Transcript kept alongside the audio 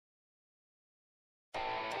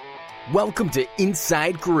Welcome to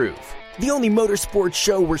Inside Groove, the only motorsports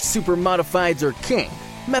show where super modifieds are king,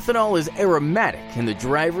 methanol is aromatic, and the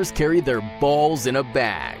drivers carry their balls in a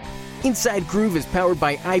bag. Inside Groove is powered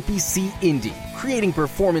by IPC Indy, creating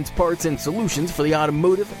performance parts and solutions for the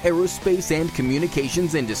automotive, aerospace, and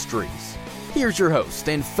communications industries. Here's your host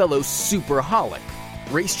and fellow superholic,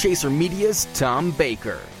 Race Chaser Media's Tom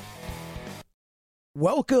Baker.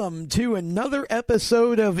 Welcome to another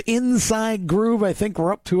episode of Inside Groove. I think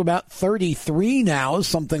we're up to about 33 now,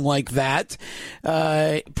 something like that.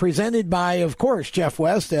 Presented by, of course, Jeff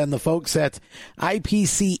West and the folks at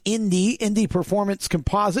IPC Indy Performance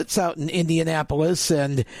Composites out in Indianapolis,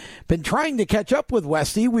 and been trying to catch up with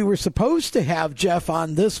Westy. We were supposed to have Jeff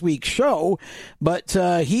on this week's show, but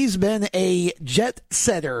he's been a jet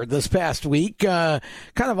setter this past week, kind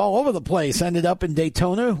of all over the place. Ended up in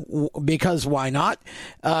Daytona because why not?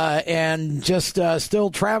 And just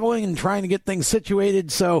still traveling and trying to get things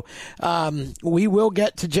situated. So we will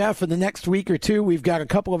get to Jeff in the next week or two. We've got a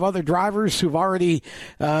couple of other drivers who've already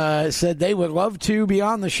said they would love to be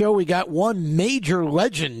on the show. We got one major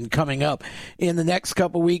legend coming up in the next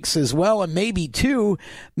couple weeks as well, and maybe two.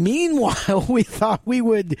 Meanwhile, we thought we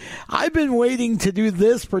would. I've been waiting to do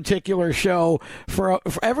this particular show for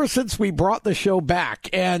ever since we brought the show back,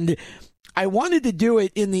 and I wanted to do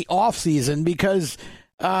it in the off season because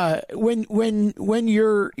when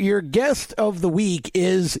your guest of the week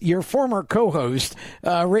is your former co-host,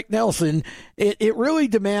 Rick Nelson, it really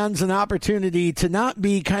demands an opportunity to not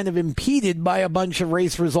be kind of impeded by a bunch of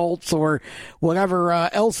race results or whatever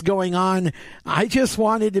else going on. I just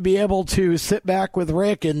wanted to be able to sit back with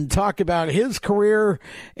Rick and talk about his career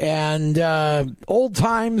and old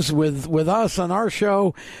times with us on our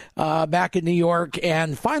show back in New York.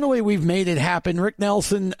 And finally, we've made it happen. Rick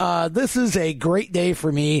Nelson, this is a great day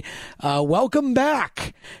for me. Welcome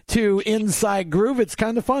back to Inside Groove. It's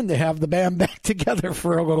kind of fun to have the band back together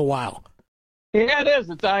for a little while. Yeah, it is.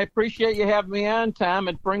 I appreciate you having me on, Tom.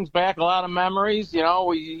 It brings back a lot of memories. You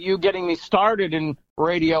know, you getting me started in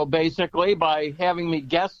radio, basically, by having me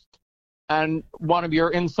guest on one of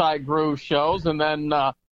your Inside Groove shows, and then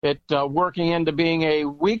it working into being a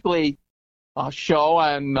weekly show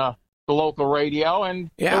on the local radio. And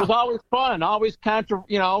It was always fun, always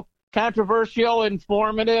controversial,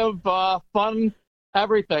 informative, fun.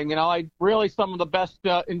 Everything, some of the best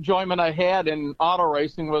enjoyment I had in auto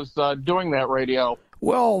racing was doing that radio.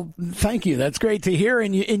 Well, thank you. That's great to hear.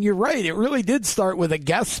 And you're right. It really did start with a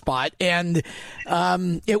guest spot. And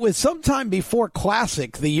it was sometime before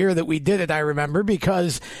Classic, the year that we did it, I remember,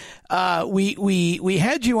 because we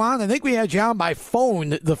had you on. I think we had you on by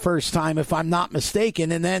phone the first time, if I'm not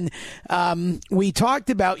mistaken. And then we talked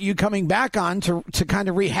about you coming back on to kind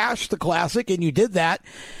of rehash the Classic, and you did that.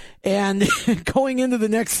 And going into the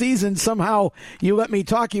next season, somehow you let me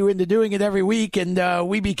talk you into doing it every week, and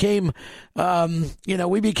we became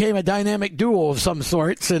a dynamic duo of some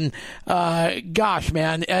sorts. And gosh,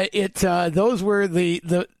 man, those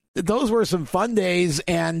were some fun days.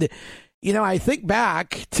 And I think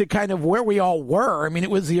back to kind of where we all were. I mean,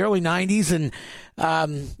 it was the early '90s, and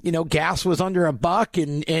gas was under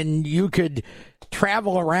 $1, and you could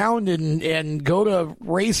travel around and go to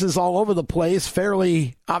races all over the place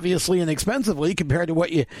fairly obviously inexpensively compared to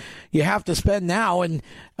what you have to spend now. And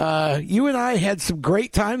you and I had some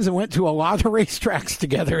great times and went to a lot of racetracks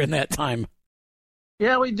together in that time.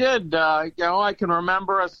 Yeah, we did. I can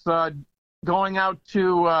remember us going out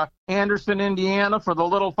to Anderson, Indiana for the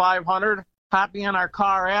Little 500, hopping in our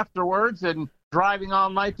car afterwards and driving all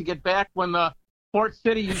night to get back when the Port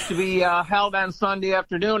City used to be held on Sunday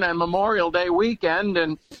afternoon and Memorial Day weekend,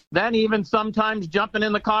 and then even sometimes jumping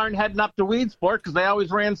in the car and heading up to Weedsport because they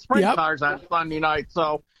always ran sprint cars on Sunday night.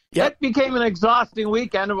 So it became an exhausting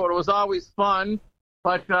weekend, but it was always fun.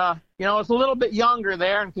 But, it's a little bit younger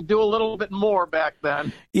there and could do a little bit more back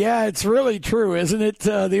then. Yeah, it's really true, isn't it?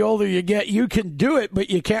 The older you get, you can do it, but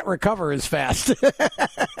you can't recover as fast.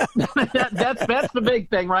 That's the big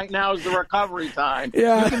thing right now is the recovery time.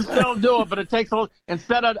 Yeah. You can still do it, but it takes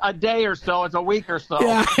instead of a day or so, it's a week or so.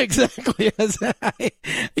 Yeah, exactly.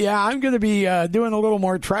 I'm going to be doing a little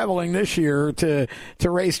more traveling this year to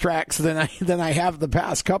racetracks than I have the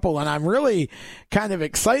past couple, and I'm really kind of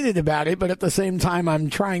excited about it, but at the same time, I'm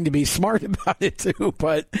trying to be smart about it too.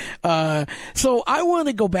 But so I want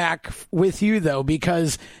to go back with you though,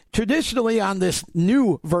 because traditionally on this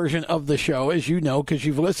new version of the show, as you know, because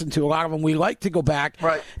you've listened to a lot of them, we like to go back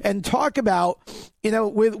Right. and talk about,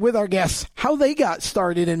 with our guests, how they got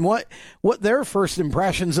started and what their first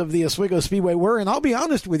impressions of the Oswego Speedway were. And I'll be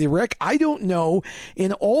honest with you, Rick, I don't know,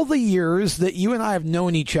 in all the years that you and I have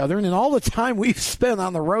known each other and in all the time we've spent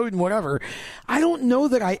on the road and whatever, I don't know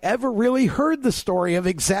that I ever really heard the story of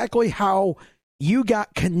exactly how you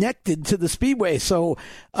got connected to the Speedway. So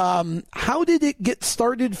how did it get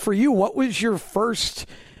started for you? What was your first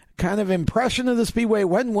kind of impression of the Speedway?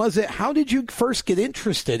 When was it? How did you first get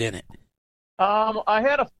interested in it? I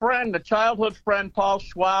had a childhood friend, Paul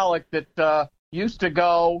Schwalik, that used to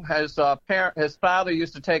go. His father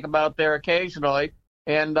used to take him out there occasionally,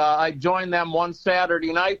 and I joined them one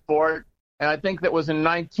Saturday night for it. And I think that was in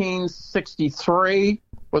 1963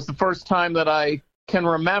 was the first time that I can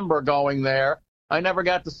remember going there. I never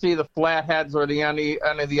got to see the flatheads or any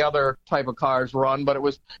of the other type of cars run, but it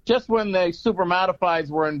was just when the super modifieds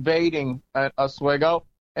were invading at Oswego,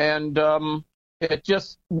 and it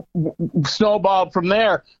just snowballed from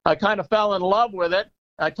there. I kind of fell in love with it.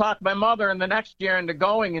 I talked my mother in the next year into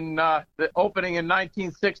going in the opening in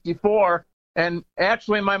 1964, and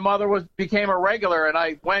actually my mother became a regular, and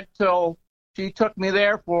I went till she took me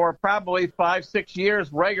there for probably 5-6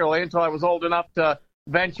 years regularly until I was old enough to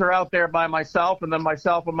venture out there by myself, and then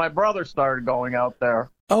myself and my brother started going out there.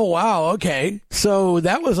 Oh wow, okay. So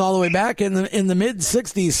that was all the way back in the mid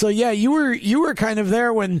 '60s. So yeah, you were kind of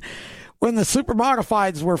there when the super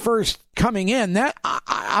modifieds were first coming in. That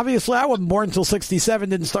obviously I wasn't born until '67,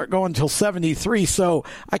 didn't start going until '73. So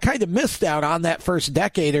I kind of missed out on that first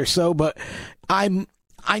decade or so. But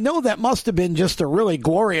I know that must have been just a really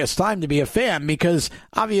glorious time to be a fan, because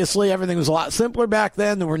obviously everything was a lot simpler back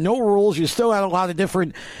then. There were no rules. You still had a lot of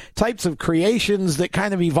different types of creations that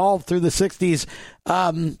kind of evolved through the 60s.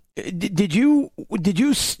 Did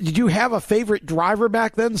you have a favorite driver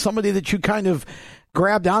back then? Somebody that you kind of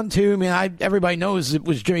grabbed onto? I mean, everybody knows it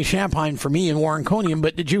was Jimmy Champagne for me and Warren Coniam,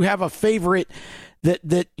 but did you have a favorite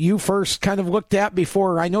that you first kind of looked at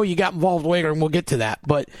before? I know you got involved later, and we'll get to that,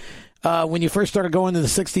 but when you first started going to the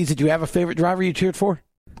 60s, did you have a favorite driver you cheered for?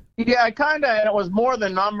 Yeah, and it was more the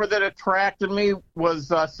number that attracted me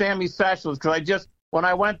was Sammy Sessions, because when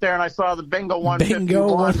I went there and I saw the Bingo 151,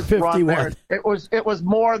 Bingo 151. There, it was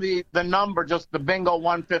more the number, just the Bingo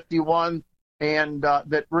 151, and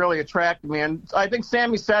that really attracted me. And I think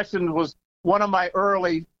Sammy Sessions was one of my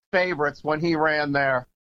early favorites when he ran there.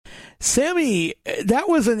 Sammy, that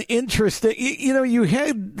was an interesting, you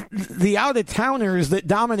had the out-of-towners that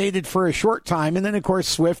dominated for a short time, and then, of course,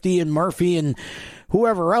 Swifty and Murphy and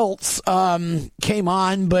whoever else came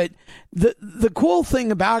on, but the cool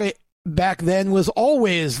thing about it back then was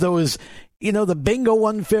always those, the Bingo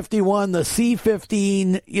 151, the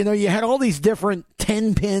C15, you had all these different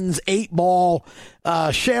 10 pins, 8-ball,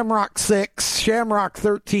 Shamrock 6, Shamrock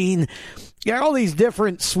 13, you had all these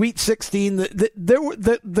different Sweet 16.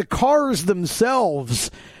 The cars themselves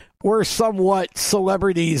were somewhat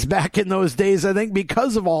celebrities back in those days, I think,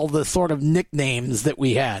 because of all the sort of nicknames that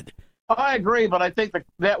we had. I agree, but I think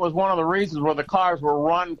that was one of the reasons where the cars were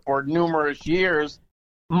run for numerous years,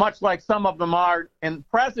 much like some of them are in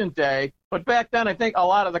present day. But back then, I think a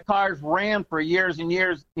lot of the cars ran for years and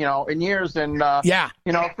years, and years. And,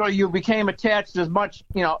 so you became attached as much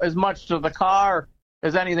to the car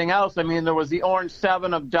as anything else. I mean, there was the Orange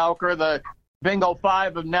 7 of Delker, the Bingo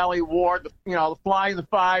 5 of Nellie Ward, the Flying the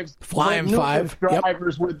Fives. Flying Five.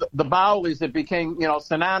 Drivers with the Bowleys that became,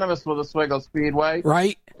 synonymous with Oswego Speedway.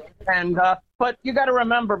 Right. And, but you got to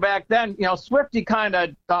remember back then, Swifty kind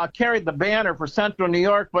of carried the banner for Central New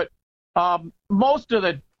York, but most of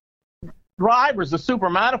the drivers, the super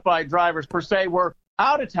modified drivers per se, were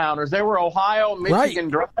out-of-towners. They were Ohio, Michigan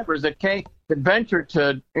drivers that ventured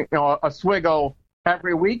to, Oswego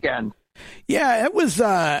every weekend. Yeah, it was,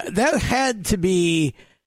 that had to be,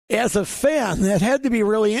 as a fan, that had to be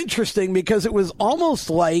really interesting, because it was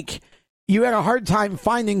almost like you had a hard time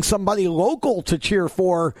finding somebody local to cheer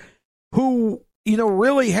for who,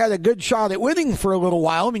 really had a good shot at winning for a little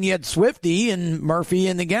while. I mean, you had Swifty and Murphy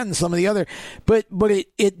and, again, some of the other, but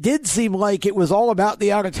it did seem like it was all about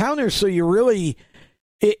the out-of-towners, so you really,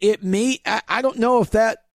 it made, I don't know if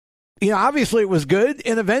that, obviously it was good,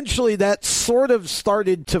 and eventually that sort of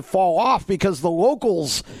started to fall off because the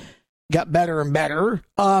locals got better and better,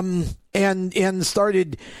 and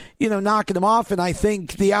started, knocking them off. And I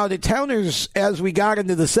think the out-of-towners, as we got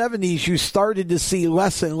into the 70s, you started to see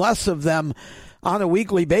less and less of them on a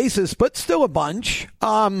weekly basis, but still a bunch.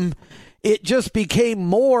 It just became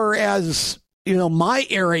more as my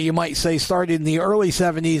era, you might say, started in the early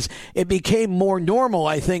 70s, it became more normal,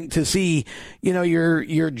 I think, to see, your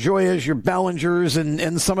Joyas, your Bellingers,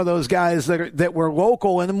 and some of those guys that were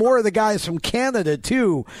local, and more of the guys from Canada,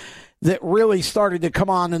 too, that really started to come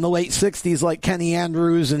on in the late 60s, like Kenny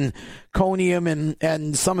Andrews and Conium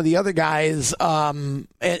and some of the other guys,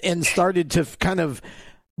 and started to kind of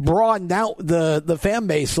broaden out the fan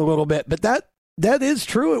base a little bit. But that is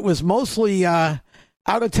true. It was mostly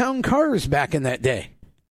out-of-town cars back in that day.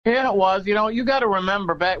 Yeah, it was. You got to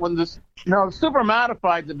remember back when super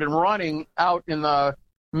modifieds had been running out in the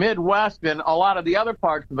Midwest and a lot of the other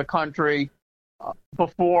parts of the country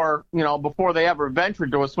before they ever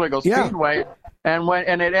ventured to Oswego Speedway.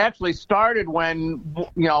 And it actually started when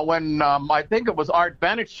I think it was Art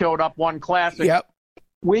Bennett showed up one classic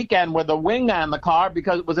weekend with a wing on the car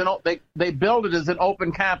because it was they built it as an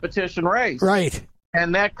open competition race. Right.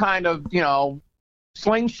 And that kind of,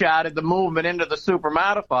 slingshotted the movement into the super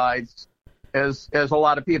modifieds, as a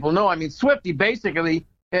lot of people know. I mean, Swifty basically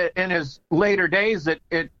in his later days at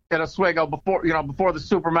Oswego before the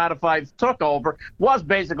super modifieds took over was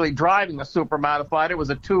basically driving a super modified. It was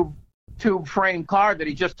a tube frame car that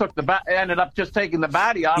he just ended up just taking the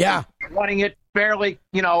body off and running it fairly,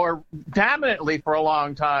 or dominantly for a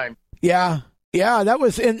long time. Yeah, that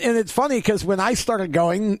was, and it's funny because when I started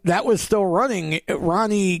going, that was still running.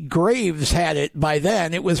 Ronnie Graves had it by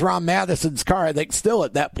then. It was Ron Madison's car, I think, still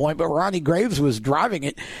at that point, but Ronnie Graves was driving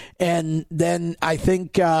it. And then I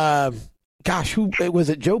think, who was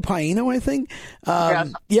it? Joe Paino, I think?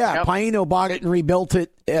 Yes. Yeah, yep. Paino bought it and rebuilt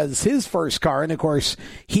it as his first car. And of course,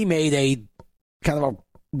 he made a kind of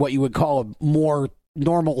what you would call a more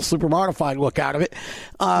normal super modified look out of it.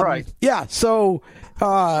 Right. Yeah. So,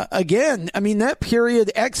 again, I mean, that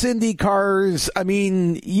period, ex-Indy cars, I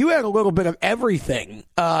mean, you had a little bit of everything.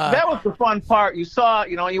 That was the fun part. You saw,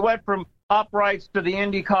 you went from uprights to the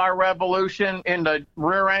IndyCar revolution into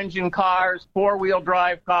rear-engine cars, four-wheel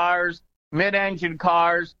drive cars, mid-engine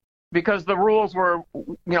cars, because the rules were,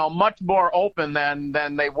 much more open than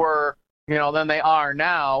they were, than they are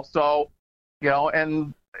now. So,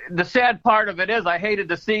 and the sad part of it is I hated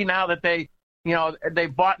to see now that they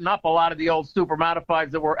bought up a lot of the old super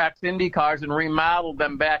modifieds that were ex-Indy cars and remodeled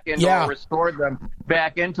them back into or restored them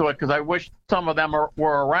back into it, because I wish some of them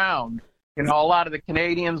were around. A lot of the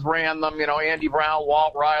Canadians ran them. Andy Brown,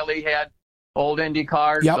 Walt Riley had old Indy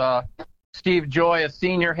cars. Yep. Steve Joy, a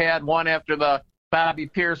senior, had one after the Bobby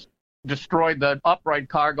Pierce destroyed the upright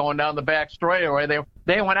car going down the back straightaway.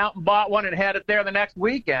 They went out and bought one and had it there the next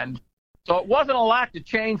weekend. So it wasn't a lot to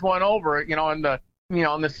change one over, in the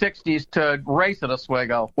 60s to race at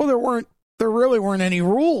Oswego. Well, there really weren't any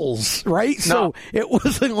rules, right? No. So it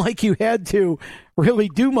wasn't like you had to really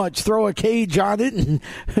do much, throw a cage on it and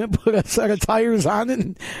put a set of tires on it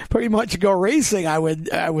and pretty much go racing, I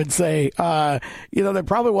would say. There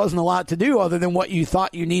probably wasn't a lot to do other than what you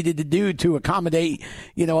thought you needed to do to accommodate,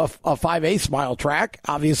 a 5/8 mile track,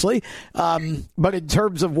 obviously. But in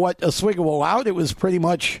terms of what Oswego allowed, it was pretty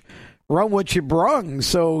much run what you brung.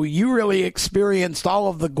 So you really experienced all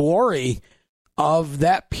of the glory of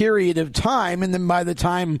that period of time. And then by the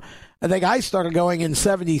time I think I started going in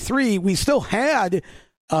 73, we still had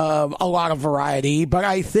a lot of variety, but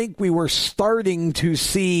I think we were starting to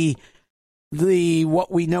see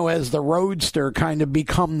what we know as the Roadster kind of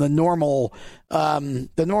become the normal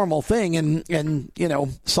thing. And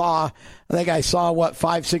I saw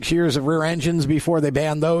 5-6 years of rear engines before they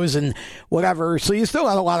banned those and whatever. So you still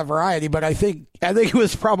had a lot of variety, but I think it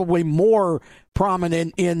was probably more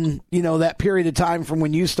prominent in, that period of time from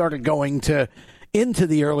when you started going to into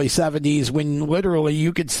the early 70s, when literally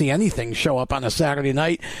you could see anything show up on a Saturday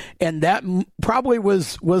night. And that probably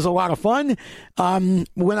was a lot of fun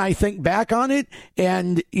when I think back on it.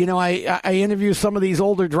 And, I interview some of these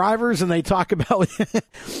older drivers and they talk about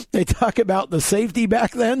the safety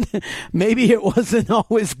back then. Maybe it wasn't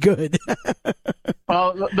always good.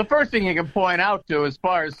 Well, the first thing you can point out to as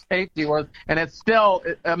far as safety was, and it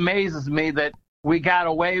amazes me that they got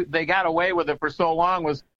away with it for so long,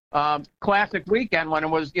 was Classic Weekend, when it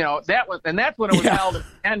was, that's when it was held at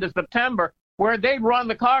the end of September, where they'd run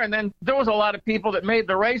the car, and then there was a lot of people that made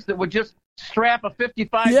the race that would just strap a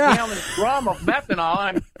 55-gallon drum of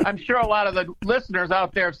methanol. I'm sure a lot of the listeners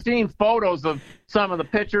out there have seen photos of some of the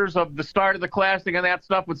pictures of the start of the Classic and that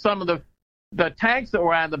stuff with some of the tanks that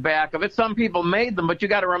were on the back of it. Some people made them, but you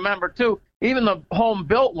got to remember, too, even the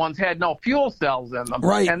home-built ones had no fuel cells in them.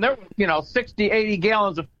 Right. And there were, 60, 80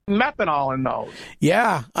 gallons of methanol in those.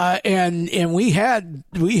 Yeah, and we had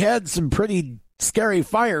some pretty scary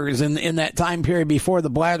fires in that time period before the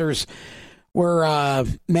bladders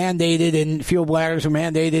mandated and fuel bladders were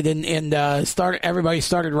mandated and everybody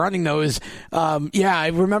started running those. I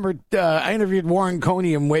remember I interviewed Warren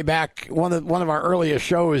Conium way back one of our earliest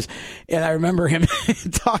shows, and I remember him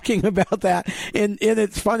talking about that. And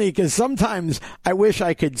it's funny because sometimes I wish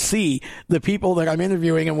I could see the people that I'm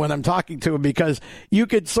interviewing and when I'm talking to him, because you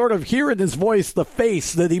could sort of hear in his voice the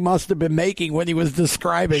face that he must have been making when he was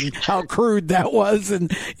describing how crude that was.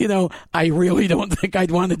 And I really don't think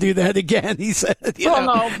I'd want to do that again. He said,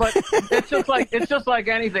 no, but it's just like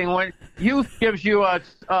anything. When youth gives you a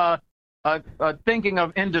thinking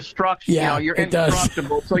of indestruction, you're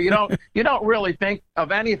indestructible. So you don't really think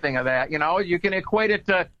of anything of that. You can equate it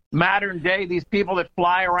to modern day. These people that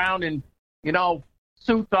fly around in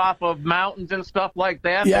suits off of mountains and stuff like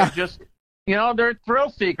that. Yeah. They're just they're thrill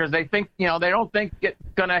seekers. They think they don't think it's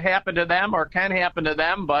going to happen to them or can happen to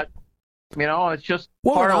them, but. It's just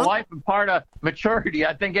part of life and part of maturity.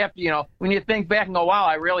 I think after, when you think back and go, wow,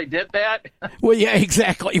 I really did that. Well, yeah,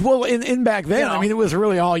 exactly. Well, in back then, it was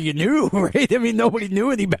really all you knew, right? Nobody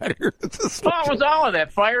knew any better. Well, it was all of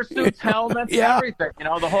that. Fire suits, helmets, everything.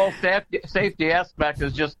 The whole safety aspect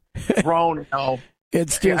has just grown,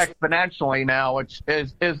 It's just exponentially now, which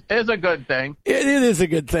is a good thing. It is a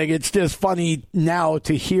good thing. It's just funny now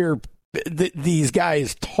to hear these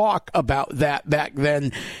guys talk about that back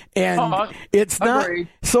then, and it's not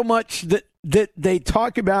so much that they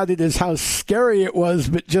talk about it as how scary it was,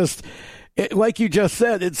 but just like you just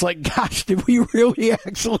said, it's like, gosh, did we really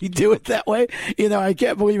actually do it that way? I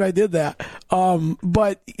can't believe I did that.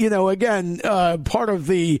 But again, part of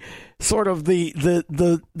the sort of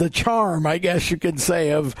the charm, I guess you could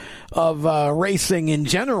say, of racing in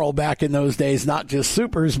general back in those days, not just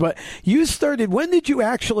supers. But you started. When did you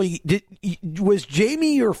actually? Was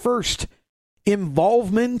Jamie your first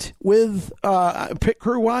involvement with pit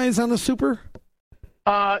crew wise on the super?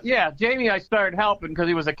 Yeah, Jamie, I started helping because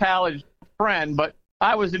he was a college friend, but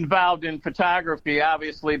I was involved in photography,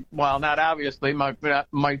 obviously. Well, not obviously. My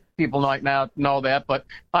people might now know that, but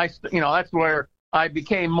that's where I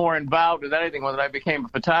became more involved with anything when I became a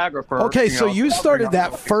photographer. Okay, so you started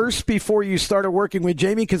that first before you started working with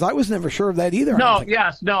Jamie, because I was never sure of that either. No,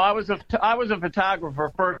 I was a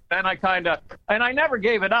photographer first. Then I never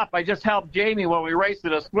gave it up. I just helped Jamie when we raced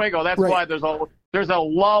at Oswego. That's why there's a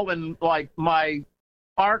lull in like my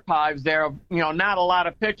archives there of not a lot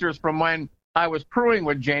of pictures from when I was crewing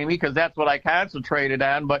with Jamie, because that's what I concentrated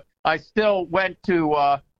on, but I still went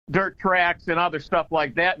to dirt tracks and other stuff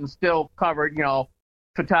like that and still covered I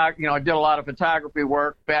did a lot of photography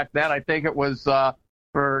work back then. I think it was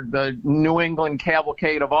for the New England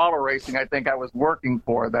Cavalcade of Auto Racing. I think I was working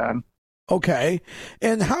for then. Okay.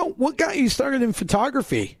 And what got you started in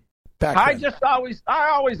photography back then? I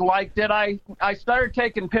always liked it. I started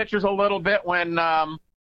taking pictures a little bit when I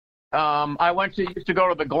used to go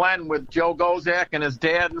to the Glen with Joe Gozak and his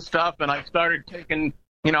dad and stuff, and I started taking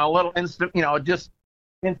little just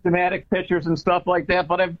instamatic pictures and stuff like that.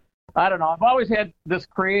 But I don't know. I've always had this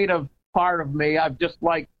creative part of me. I've just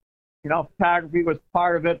photography was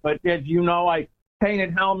part of it. But as you know, I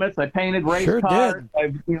painted helmets. I painted race cars.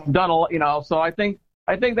 I've done a lot. So I think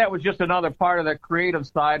that was just another part of the creative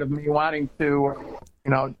side of me wanting to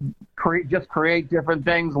create different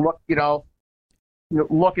things. Look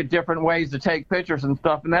at different ways to take pictures and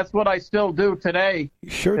stuff, and that's what I still do today.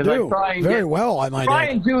 You sure do. Very well, I might try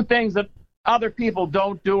and do things that other people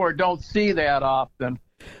don't do or don't see that often.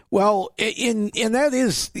 Well, and that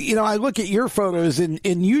is, I look at your photos and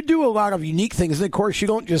you do a lot of unique things. And of course, you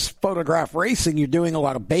don't just photograph racing. You're doing a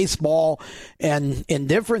lot of baseball and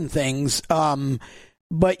different things.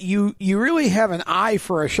 But you really have an eye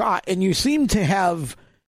for a shot, and you seem to have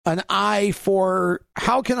an eye for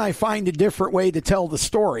how can I find a different way to tell the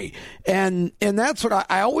story. And that's what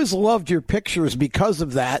I always loved your pictures because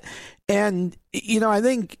of that. And, I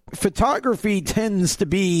think photography tends to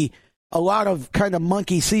be a lot of kind of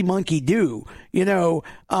monkey see, monkey do.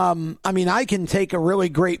 I can take a really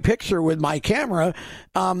great picture with my camera,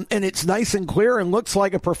 and it's nice and clear and looks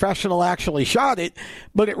like a professional actually shot it,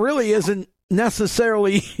 but it really isn't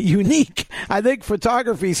necessarily unique. I think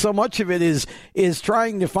photography, so much of it is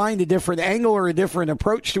trying to find a different angle or a different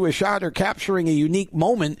approach to a shot or capturing a unique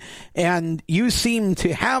moment, and you seem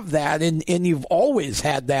to have that, and you've always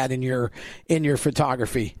had that in your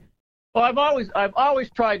photography. Well, I've always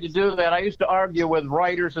tried to do that. I used to argue with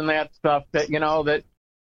writers and that stuff that if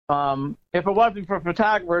it wasn't for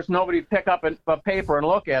photographers, nobody'd pick up a paper and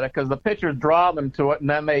look at it, because the pictures draw them to it, and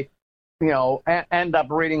then they end up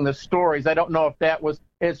reading the stories. I don't know if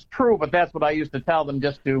it's true, but that's what I used to tell them,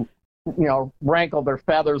 just to, rankle their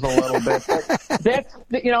feathers a little bit. But that's,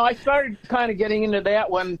 I started kind of getting into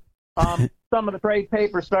that when some of the trade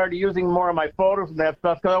papers started using more of my photos and that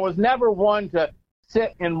stuff, because I was never one to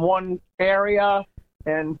sit in one area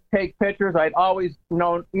and take pictures. I'd always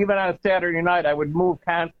known, even on a Saturday night, I would move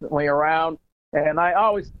constantly around. And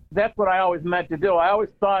that's what I always meant to do. I always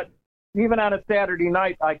thought, even on a Saturday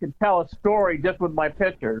night, I could tell a story just with my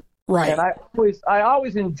pictures. Right. And I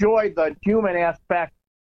always enjoyed the human aspect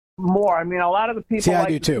more. I mean, a lot of the people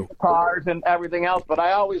like cars and everything else, but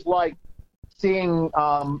I always liked seeing,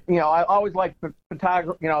 I always liked the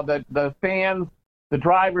photography, the fans, the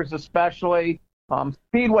drivers especially.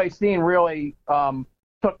 Speedway scene really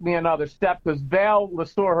took me another step, because Val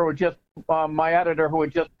Lesueur, who had just, my editor, who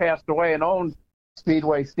had just passed away and owned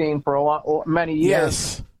Speedway scene for many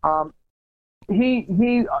years,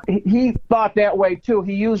 he thought that way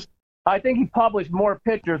too. I think he published more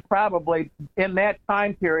pictures probably in that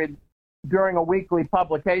time period during a weekly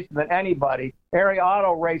publication than anybody. Area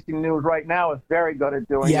Auto Racing News right now is very good at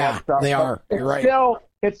doing that stuff. They are. You're right. Still,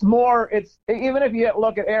 even if you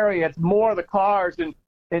look at Area, it's more the cars and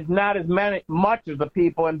it's not as much as the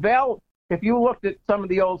people. And Val, if you looked at some of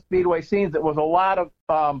the old Speedway scenes, it was a lot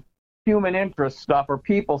of human interest stuff or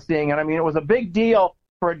people seeing it. I mean, it was a big deal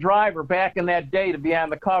for a driver back in that day to be on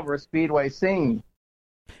the cover of Speedway scene.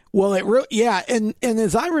 Well, and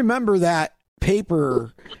as I remember that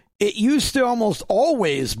paper, it used to almost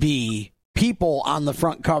always be people on the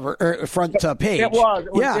front cover or front page. It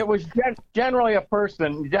was generally a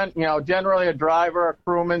person, generally a driver, a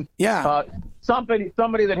crewman. Yeah. Somebody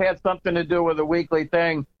that had something to do with the weekly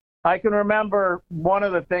thing. I can remember one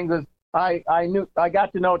of the things is I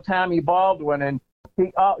got to know Tommy Baldwin, and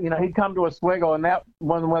he'd come to Oswego, and that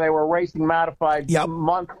when they were racing modified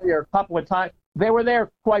monthly or a couple of times, they were there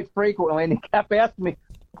quite frequently, and he kept asking me,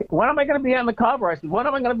 when am I going to be on the cover? I said, when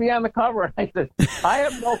am I going to be on the cover? And I said, I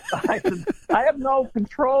have no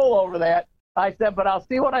control over that. I said, but I'll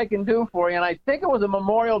see what I can do for you. And I think it was a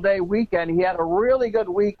Memorial Day weekend. He had a really good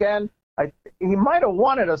weekend. He might have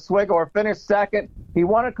won at Oswego or finished second. He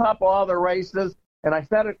won a couple other races. And I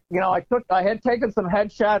said, I had taken some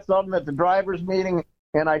headshots of him at the drivers' meeting,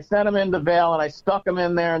 and I sent him into Val, and I stuck him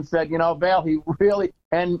in there and said, Val,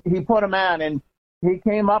 and he put him on. And he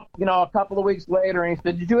came up, a couple of weeks later, and he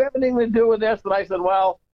said, did you have anything to do with this? And I said,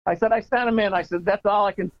 I sent him in. I said, that's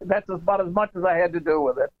about as much as I had to do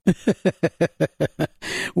with it.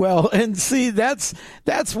 Well, and see, that's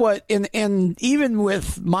what, and even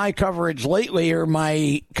with my coverage lately, or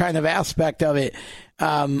my kind of aspect of it,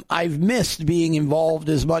 I've missed being involved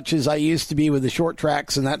as much as I used to be with the short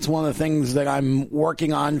tracks, and that's one of the things that I'm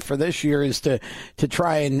working on for this year is to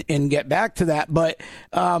try and get back to that. But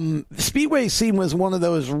Speedway scene was one of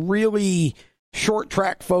those really short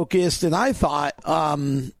track focused, and I thought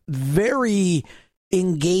very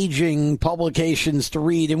engaging publications to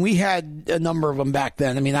read, and we had a number of them back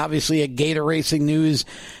then. I mean, obviously at Gator Racing News,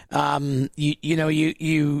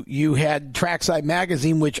 you had Trackside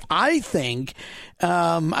Magazine, which I think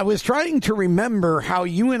I was trying to remember how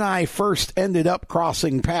you and I first ended up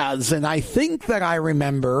crossing paths, and I think that I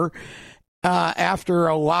remember after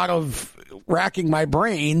a lot of racking my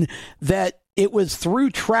brain that it was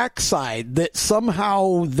through Trackside that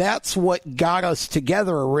somehow that's what got us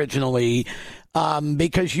together originally.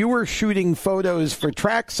 Because you were shooting photos for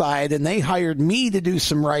Trackside and they hired me to do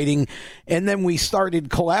some writing, and then we started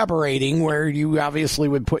collaborating where you obviously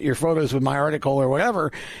would put your photos with my article or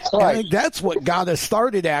whatever. Right. I think that's what got us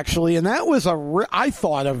started, actually, and that was I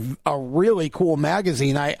thought of a really cool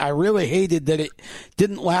magazine. I really hated that it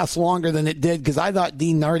didn't last longer than it did, because I thought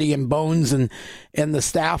Dean Nardi and Bones and the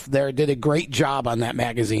staff there did a great job on that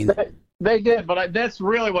magazine. They did, but that's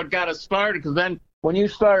really what got us started, because then when you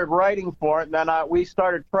started writing for it, then we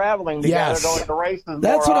started traveling together, going to races.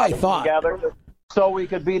 That's what I thought. Together, so we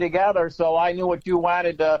could be together. So I knew what you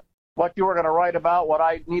wanted what you were going to write about, what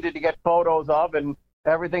I needed to get photos of, and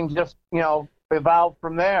everything just, evolved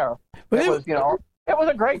from there. It was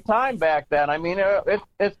a great time back then. I mean,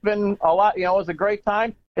 it's been a lot. It was a great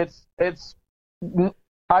time.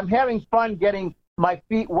 I'm having fun getting my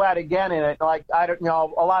feet wet again in it. Like a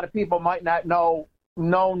lot of people might not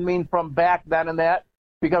known me from back then and that,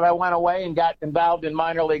 because I went away and got involved in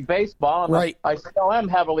minor league baseball, and right. I still am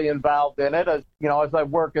heavily involved in it, as I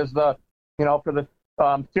work as for the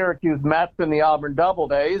Syracuse Mets and the Auburn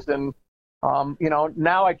Doubledays, and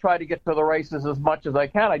now I try to get to the races as much as I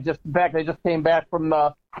can. I just came back from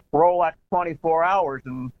the Rolex 24 Hours,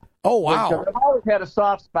 and oh wow, I've always had a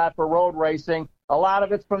soft spot for road racing. A lot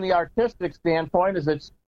of it's from the artistic standpoint, is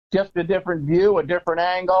it's just a different view, a different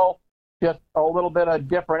angle, just a little bit of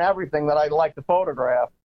different everything that I like to photograph.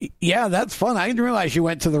 Yeah, that's fun. I didn't realize you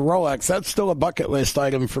went to the Rolex. That's still a bucket list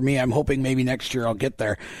item for me. I'm hoping maybe next year I'll get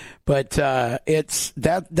there. But it's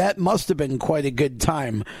that must have been quite a good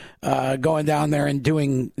time going down there and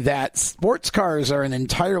doing that. Sports cars are an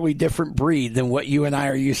entirely different breed than what you and I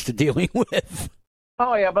are used to dealing with.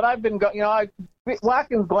 Oh yeah, but I've been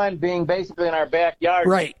Watkins Glen being basically in our backyard.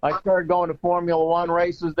 Right. I started going to Formula One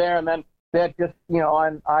races there, and then that just,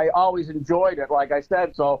 and I always enjoyed it, like I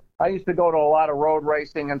said. So I used to go to a lot of road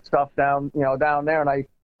racing and stuff down there, and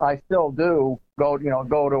I still do go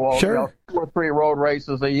to Sure. 2 or 3 road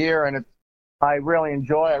races a year, and I really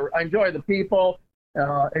enjoy it. I enjoy the people.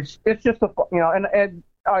 It's just it's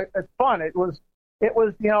fun.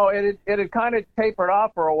 It had kind of tapered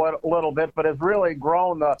off for a little bit, but it's really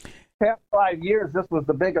grown. The past 5 years, this was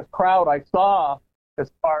the biggest crowd I saw as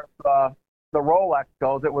far as the Rolex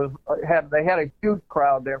goes. They had a huge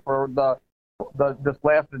crowd there for this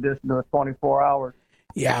last edition of the 24 hours.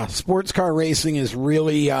 Yeah, sports car racing is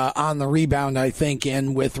really on the rebound, I think.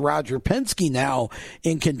 And with Roger Penske now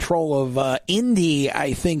in control of Indy,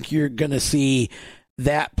 I think you're going to see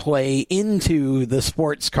that play into the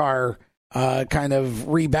sports car kind of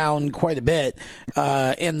rebound quite a bit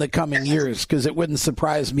in the coming years, because it wouldn't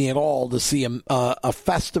surprise me at all to see a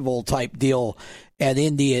festival type deal at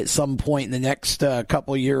Indy at some point in the next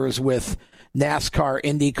couple of years with NASCAR,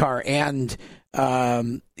 IndyCar, and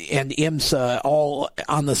IMSA all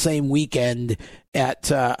on the same weekend at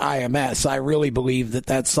IMS. I really believe that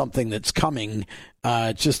that's something that's coming.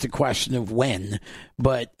 It's just a question of when.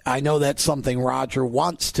 But I know that's something Roger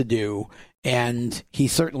wants to do, and he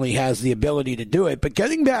certainly has the ability to do it. But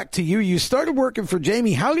getting back to you, you started working for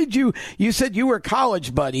Jamie. How did you said you were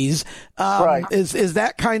college buddies. Right. Is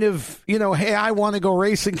that kind of, hey, I want to go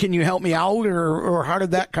racing, can you help me out? Or how did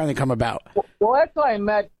that kind of come about? Well, that's how I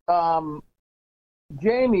met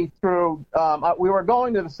Jamie through, we were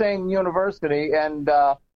going to the same university, and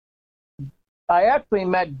I actually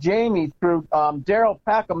met Jamie through Daryl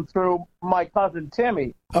Peckham through my cousin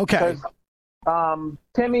Timmy. Okay.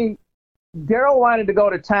 Because Daryl wanted to go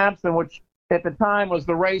to Thompson, which at the time was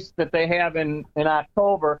the race that they have in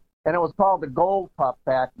October, and it was called the Gold Cup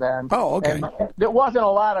back then. Oh, okay. And there wasn't a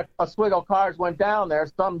lot of Oswego cars went down there.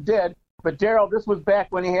 Some did. But Daryl, this was back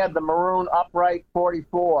when he had the maroon upright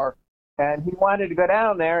 44, and he wanted to go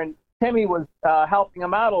down there, and Timmy was helping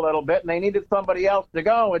him out a little bit, and they needed somebody else to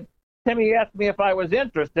go. And Timmy asked me if I was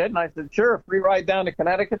interested, and I said, sure, free ride down to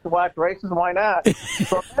Connecticut to watch races, why not?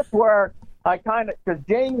 So that's where I because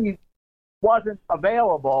Jamie wasn't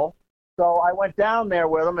available, so I went down there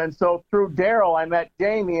with him, and so through Daryl I met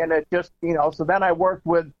Jamie, and it just, so then I worked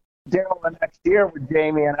with Daryl the next year with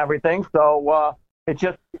Jamie and everything. So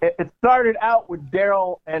it started out with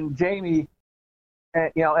Daryl and Jamie,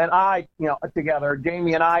 and I, together,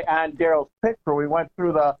 Jamie and I on Daryl's pit crew. We went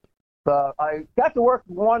through I got to work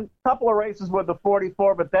couple of races with the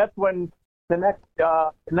 44, but that's when and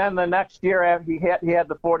then the next year after he had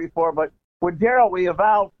the 44. But with Daryl, we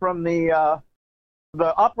evolved from the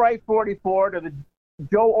upright 44 to the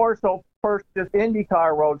Joe Orso first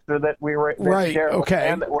IndyCar Roadster that we were right. Okay.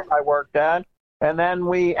 And that I worked on, and then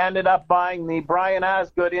we ended up buying the Brian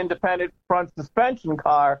Osgood independent front suspension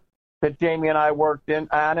car that Jamie and I worked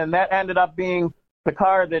on, and that ended up being the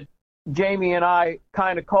car that Jamie and I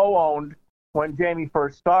kind of co-owned when Jamie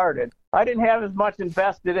first started. I didn't have as much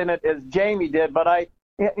invested in it as Jamie did, but I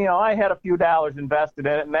had a few dollars invested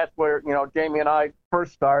in it, and that's where, Jamie and I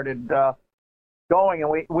first started going,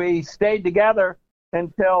 and we stayed together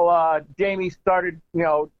until Jamie started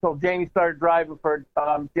driving for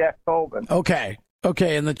Jack Tobin. Okay,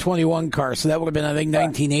 in the 21 car, so that would have been, I think,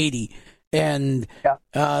 1980, and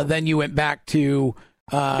then you went back to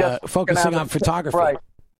focusing on photography. Right.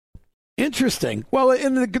 Interesting. Well,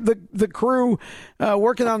 in the crew,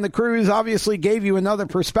 working on the crews obviously gave you another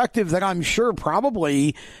perspective that I'm sure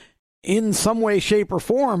probably in some way, shape, or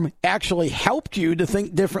form actually helped you to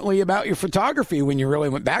think differently about your photography when you really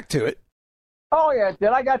went back to it. Oh, yeah, it did.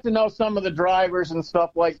 I got to know some of the drivers and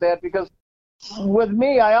stuff like that, because with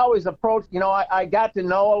me, I always approached, I got to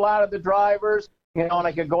know a lot of the drivers, and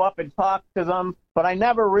I could go up and talk to them, but I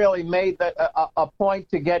never really made a point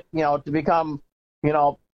to get, to become,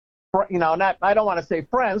 not, I don't want to say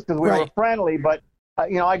friends, because we were friendly, but,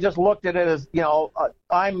 I just looked at it as,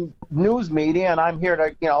 I'm news media, and I'm here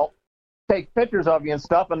to, take pictures of you and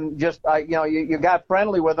stuff, and just, you got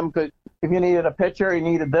friendly with them, because if you needed a picture, you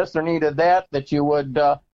needed this or needed that you would,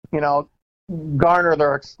 garner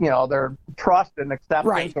their trust and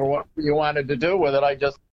acceptance or what you wanted to do with it. I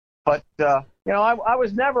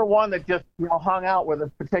was never one that just, hung out with a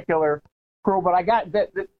particular crew, but I got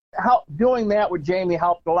that doing that with Jamie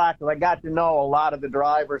helped a lot because I got to know a lot of the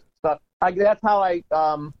drivers and stuff. That's how I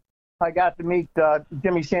got to meet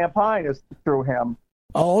Jimmy Champagne is through him.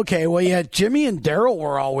 Oh, okay. Well, yeah, Jimmy and Daryl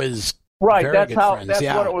were always right. Very That's good how. friends. That's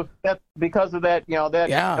yeah. what it was. That's because of that.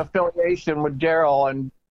 Affiliation with Daryl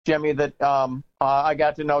and Jimmy that I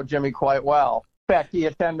got to know Jimmy quite well. In fact, he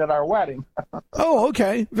attended our wedding. Oh,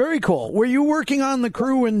 okay. Very cool. Were you working on the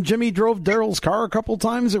crew when Jimmy drove Daryl's car a couple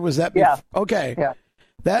times, or was that? Yeah. Okay. Yeah.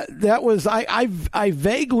 That was I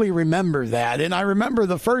vaguely remember that, and I remember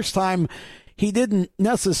the first time he didn't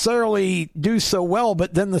necessarily do so well,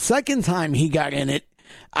 but then the second time he got in it,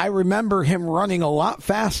 I remember him running a lot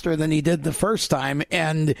faster than he did the first time,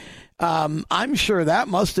 and I'm sure that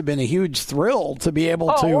must have been a huge thrill to be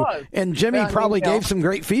able to. It was. And Jimmy probably gave some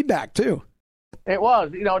great feedback too. It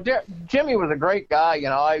was, Jimmy was a great guy.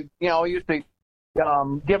 I used to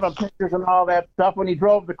give him pictures and all that stuff. When he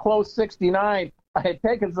drove the close 69, I had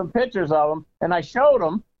taken some pictures of him, and I showed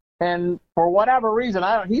him. And for whatever reason,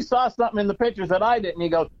 he saw something in the pictures that I didn't. He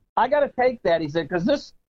goes, "I got to take that." He said, "Because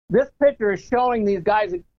this picture is showing these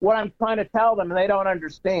guys what I'm trying to tell them, and they don't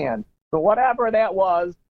understand." So whatever that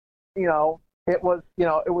was, it was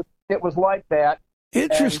like that.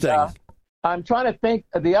 Interesting. And, I'm trying to think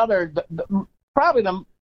of probably the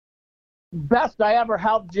best I ever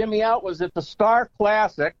helped Jimmy out was at the Star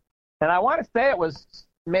Classic, and I want to say it was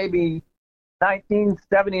maybe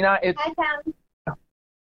 1979.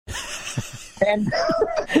 And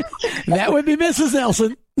that would be Mrs.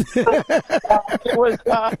 Nelson. It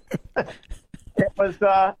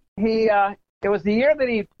was the year that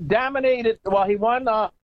he dominated. Well, he won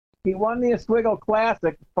the Oswego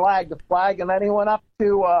Classic, flag to flag, and then he went up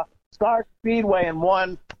to Star Speedway and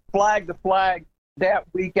won flag to flag that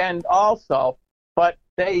weekend also. But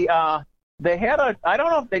they had I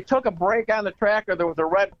don't know if they took a break on the track or there was a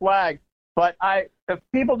red flag. But if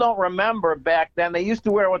people don't remember back then, they used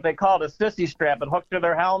to wear what they called a sissy strap. It hooked to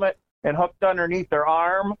their helmet and hooked underneath their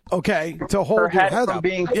arm. Okay, to hold your head from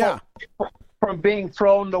up. From being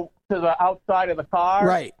thrown to the outside of the car.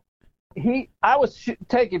 Right. I was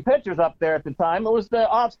taking pictures up there at the time. It was the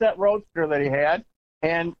offset roadster that he had,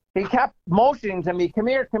 and he kept motioning to me, "Come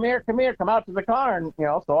here, come here, come here, come out to the car." And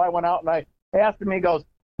so I went out and I asked him.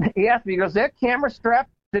 He asked me, "Is that camera strap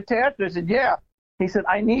detached?" I said, "Yeah." He said,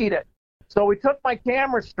 "I need it." So we took my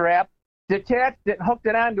camera strap, detached it, and hooked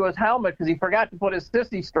it onto his helmet because he forgot to put his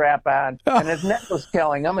sissy strap on, and his neck was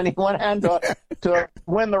killing him, and he went on to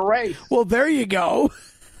win the race. Well, there you go.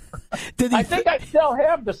 I think I still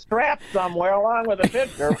have the strap somewhere along with a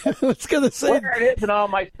picture. I was going to say. Where it is and all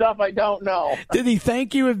my stuff, I don't know. Did he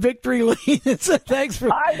thank you at Victory Lane and said thanks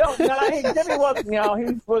for... I don't know. Jimmy wasn't,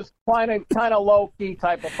 he was kind of low-key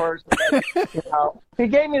type of person. He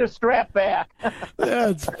gave me the strap back.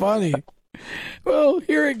 That's funny. Well,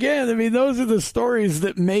 here again, I mean, those are the stories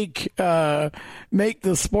that make the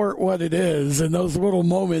sport what it is, and those little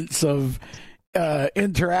moments of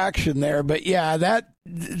interaction there. But yeah, that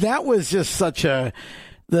was just such the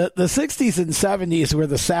 60s and 70s were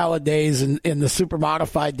the salad days in the super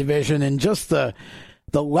modified division, and just the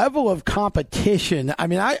level of competition. I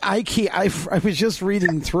mean, I was just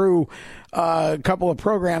reading through a couple of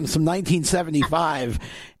programs from 1975,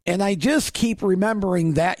 and I just keep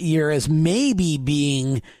remembering that year as maybe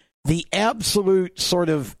being the absolute sort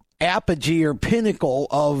of apogee or pinnacle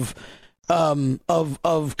of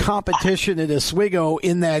competition at Oswego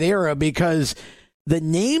in that era, because the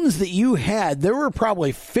names that you had, there were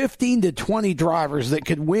probably 15 to 20 drivers that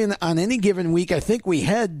could win on any given week. I think we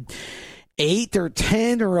had 8 or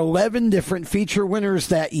 10 or 11 different feature winners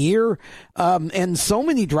that year. And so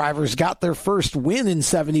many drivers got their first win in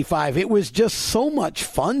 75. It was just so much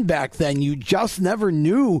fun back then. You just never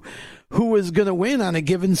knew who was going to win on a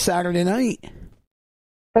given Saturday night.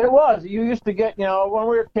 It was. You used to get, when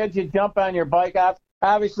we were kids, you'd jump on your bike.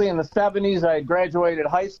 Obviously, in the 70s, I graduated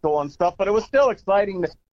high school and stuff, but it was still exciting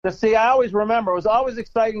to see. I always remember, it was always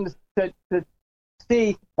exciting to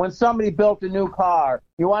see when somebody built a new car.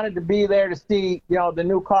 You wanted to be there to see, the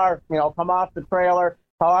new car, come off the trailer,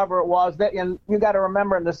 however it was. And you got to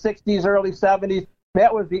remember, in the 60s, early 70s,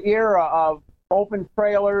 that was the era of open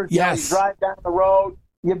trailers. Yes. You drive down the road.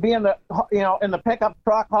 You'd be in the pickup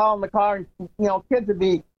truck hauling the car, and, kids would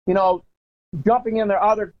be, jumping in their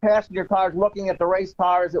other passenger cars, looking at the race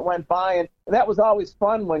cars that went by. And that was always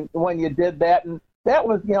fun when you did that. And that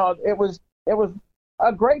was, it was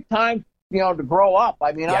a great time, to grow up.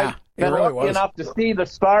 I mean, yeah, I've been lucky enough to see the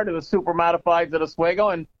start of the super modifieds at Oswego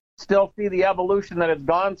and still see the evolution that it's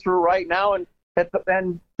gone through right now. And to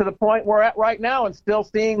the point we're at right now, and still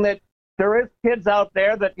seeing that there is kids out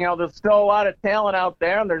there that, there's still a lot of talent out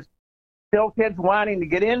there, and there's still kids wanting to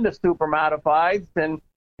get into super modifieds, and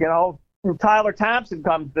Tyler Thompson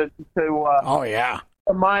comes to oh yeah,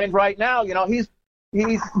 mind right now. He's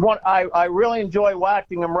one. I really enjoy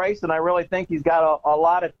watching him race, and I really think he's got a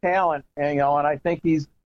lot of talent, and I think he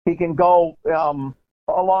can go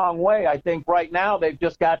a long way. I think right now they've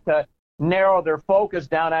just got to narrow their focus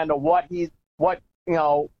down onto what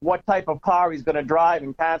type of car he's going to drive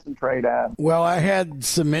and concentrate on. Well, I had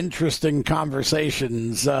some interesting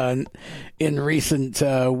conversations in recent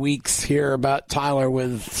weeks here about Tyler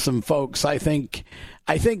with some folks. I think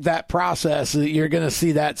that process, you're going to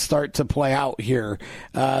see that start to play out here.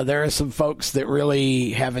 There are some folks that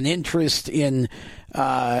really have an interest in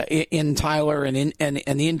Tyler and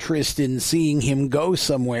an interest in seeing him go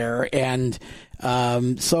somewhere, and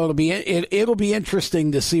so it'll be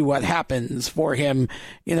interesting to see what happens for him.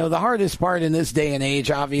 The hardest part in this day and age,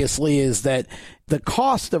 obviously, is that the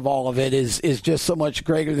cost of all of it is just so much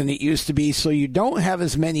greater than it used to be. So you don't have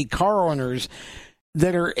as many car owners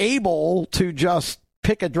that are able to just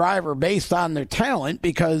pick a driver based on their talent,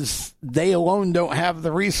 because they alone don't have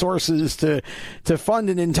the resources to fund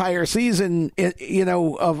an entire season,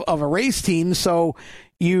 of a race team. So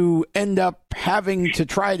you end up having to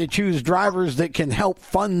try to choose drivers that can help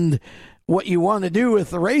fund what you want to do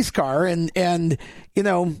with the race car. And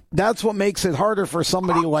that's what makes it harder for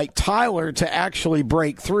somebody like Tyler to actually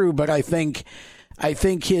break through. But I think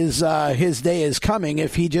his day is coming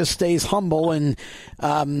if he just stays humble and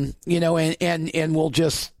will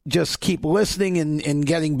just keep listening and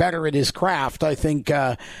getting better at his craft. I think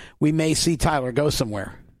we may see Tyler go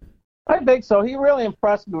somewhere. I think so. He really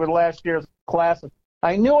impressed me with last year's Classic.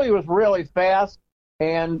 I knew he was really fast,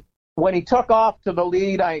 and when he took off to the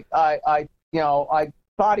lead, I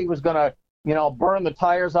thought he was going to burn the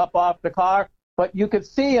tires up off the car. But you could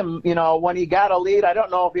see him, when he got a lead. I don't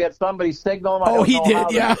know if he had somebody signal him. Oh, he did,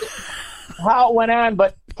 yeah. How it went on,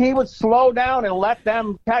 but he would slow down and let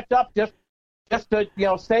them catch up just to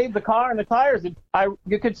save the car and the tires.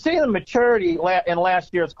 You could see the maturity in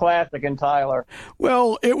last year's Classic in Tyler.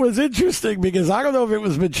 Well, it was interesting because I don't know if it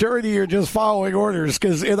was maturity or just following orders,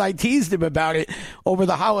 because I teased him about it over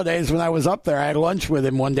the holidays when I was up there. I had lunch with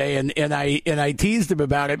him one day, and I teased him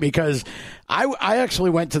about it because I actually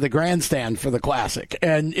went to the grandstand for the Classic,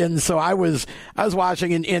 and so I was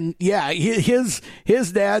watching, and yeah, his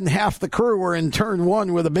dad and half the crew were in turn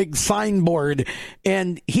one with a big signboard,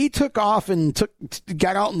 and he took off and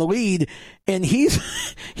got out in the lead, and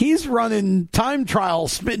he's running time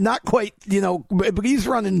trials, not quite, but he's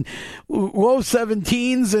running low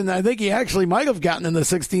 17s, and I think he actually might have gotten in the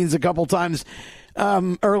 16s a couple times.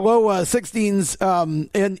 Or low 16s,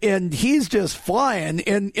 and he's just flying,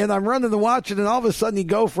 and I'm running the watch, and then all of a sudden he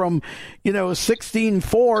go from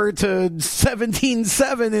 16.4 to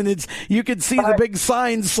 17.7, and you could see the big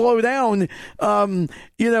sign slow down.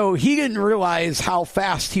 He didn't realize how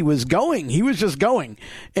fast he was going. He was just going,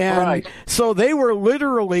 and so they were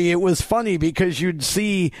literally. It was funny because you'd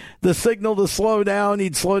see the signal to slow down.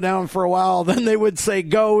 He'd slow down for a while, then they would say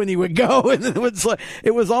go, and he would go, and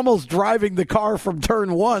it was almost driving the car from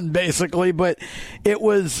turn one, basically. But it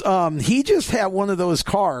was he just had one of those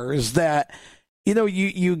cars that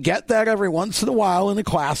you get that every once in a while in a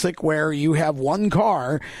Classic where you have one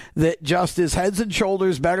car that just is heads and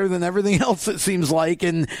shoulders better than everything else, it seems like,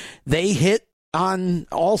 and they hit on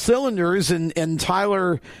all cylinders, and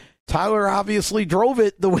Tyler obviously drove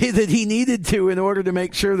it the way that he needed to in order to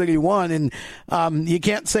make sure that he won. And you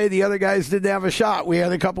can't say the other guys didn't have a shot. We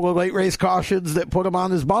had a couple of late race cautions that put him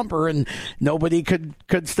on his bumper, and nobody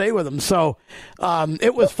could stay with him. So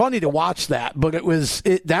it was funny to watch that. But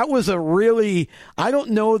that was a really, I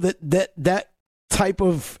don't know that type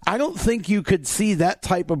of, I don't think you could see that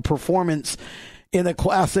type of performance in a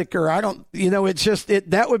Classic, or it's just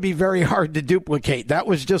that would be very hard to duplicate. That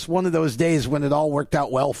was just one of those days when it all worked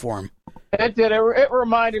out well for him. It did. It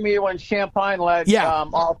reminded me when Champagne led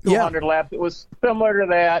all 200 laps. It was similar to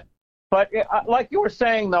that. But like you were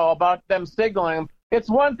saying, though, about them signaling, it's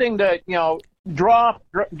one thing to, draw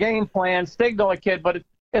game plan, signal a kid, but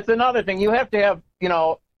it's another thing. You have to have,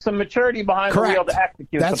 some maturity behind the wheel to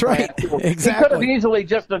execute. That's the right. plan. Exactly. He could have easily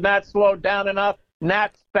just not slowed down enough,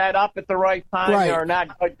 not sped up at the right time, or not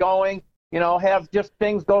going, have just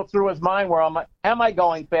things go through his mind where am I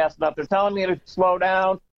going fast enough? They're telling me to slow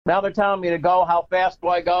down. Now they're telling me to go. How fast do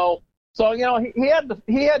I go? So, he had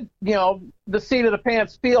the seat of the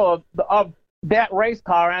pants feel of that race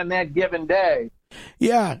car on that given day.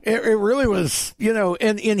 Yeah, it really was,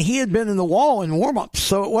 and he had been in the wall in warm-ups,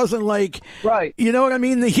 so it wasn't like, right. You know what I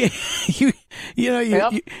mean? Yep.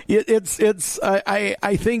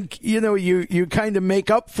 I think, you kind of make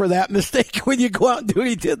up for that mistake when you go out and do what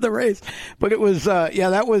he did the race. But it was,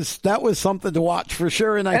 that was something to watch for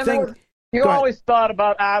sure. And I think you always thought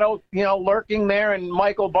about Otto, lurking there, and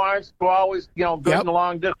Michael Barnes, who always, good in the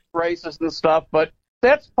long distance races and stuff. But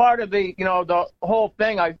that's part of the, the whole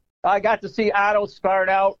thing. I got to see Otto start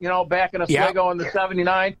out, back in Oswego in the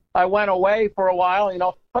 79. I went away for a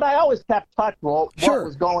while, but I always kept touch with what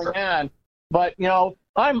was going on. But,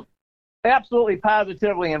 I'm absolutely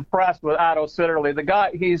positively impressed with Otto Sitterly. The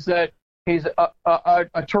guy, he's a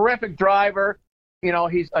terrific driver.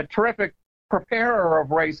 He's a terrific preparer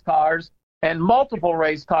of race cars and multiple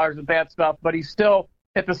race cars and that stuff. But he's still,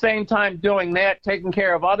 at the same time, doing that, taking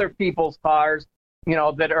care of other people's cars,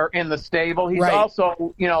 that are in the stable. He's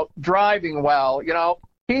also, driving well.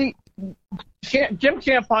 Jim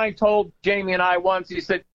Champagne told Jamie and I once, he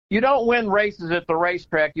said, you don't win races at the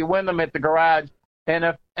racetrack, you win them at the garage. And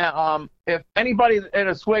if anybody in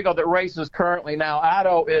Oswego that races currently now,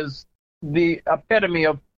 Otto is the epitome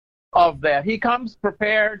of that. He comes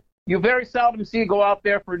prepared. You very seldom see go out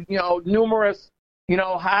there for, numerous,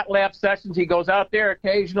 hot lap sessions. He goes out there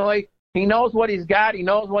occasionally. He knows what he's got. He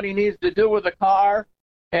knows what he needs to do with the car.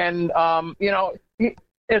 And,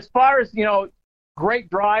 as far as, great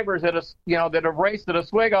drivers that have raced at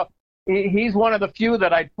Oswego, he's one of the few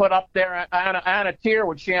that I'd put up there on a tier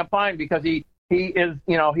with Champagne, because he is,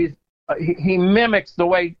 he mimics the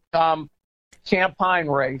way Champagne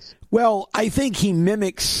raced. Well, I think he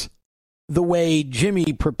mimics the way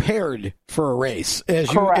Jimmy prepared for a race,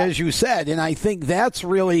 as you said. And I think that's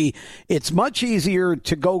really, it's much easier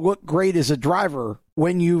to go look great as a driver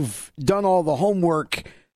when you've done all the homework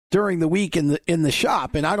during the week in the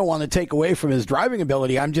shop. And I don't want to take away from his driving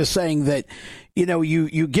ability. I'm just saying that,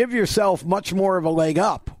 you give yourself much more of a leg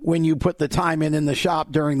up when you put the time in the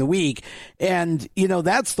shop during the week. And,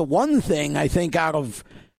 that's the one thing I think out of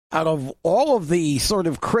all of the sort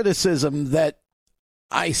of criticism that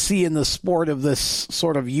I see in the sport of this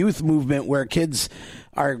sort of youth movement where kids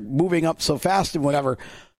are moving up so fast and whatever,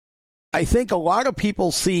 I think a lot of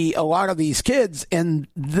people see a lot of these kids, and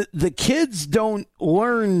the kids don't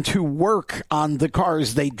learn to work on the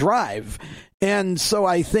cars they drive. And so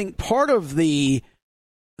I think part of the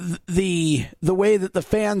way that the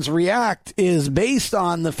fans react is based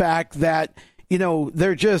on the fact that,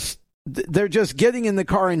 they're just getting in the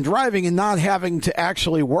car and driving and not having to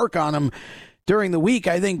actually work on them during the week.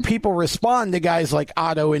 I think people respond to guys like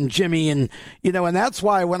Otto and Jimmy, and that's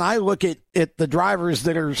why when I look at the drivers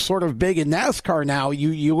that are sort of big in NASCAR now,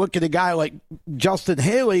 you look at a guy like Justin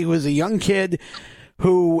Haley, who is a young kid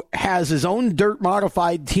who has his own dirt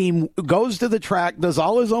modified team, goes to the track, does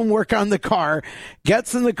all his own work on the car,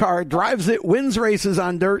 gets in the car, drives it, wins races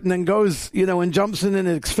on dirt, and then goes, and jumps in an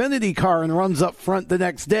Xfinity car and runs up front the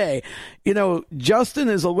next day. Justin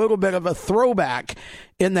is a little bit of a throwback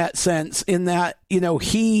in that sense, in that,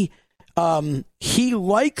 he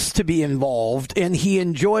likes to be involved, and he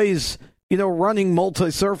enjoys, running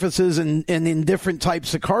multi-surfaces and in different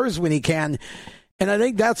types of cars when he can. And I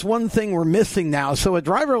think that's one thing we're missing now. So a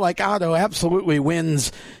driver like Otto absolutely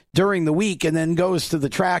wins during the week and then goes to the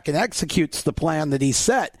track and executes the plan that he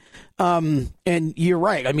set. And you're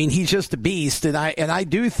right. I mean, he's just a beast. And I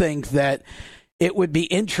do think that it would be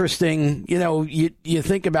interesting, you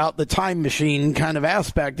think about the time machine kind of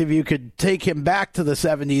aspect. If you could take him back to the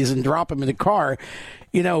 70s and drop him in a car,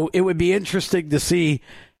 it would be interesting to see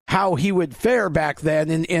how he would fare back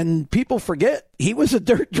then. And people forget he was a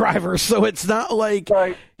dirt driver, so it's not like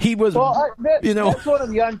he was, That's one of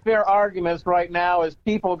the unfair arguments right now is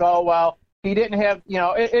people go, well, he didn't have,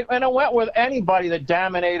 and it went with anybody that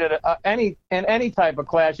dominated in any type of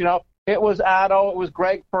class. It was Otto, it was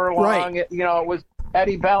Greg Furlong, it was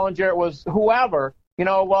Eddie Bellinger, it was whoever.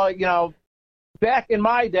 Back in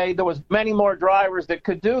my day, there was many more drivers that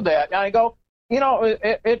could do that. And I go,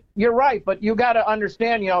 you're right, but you got to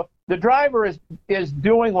understand, the driver is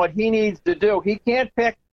doing what he needs to do. He can't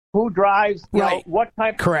pick who drives, what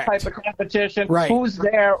type of competition, who's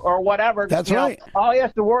there or whatever. That's right. All he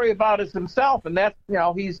has to worry about is himself, and that's,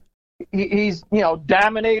 he's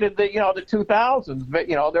dominated the 2000s, but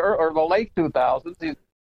or the late 2000s.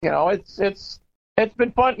 It's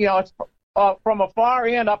been fun. It's from afar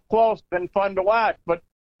and up close, been fun to watch, but.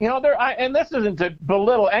 And this isn't to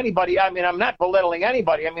belittle anybody. I mean, I'm not belittling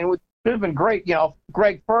anybody. I mean, there's been great,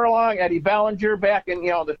 Greg Furlong, Eddie Bellinger back in,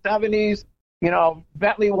 the 70s,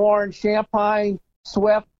 Bentley Warren, Champagne,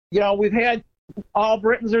 Swift. We've had all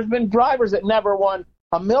Britons. There's been drivers that never won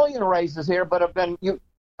a million races here, but have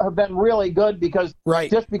been really good because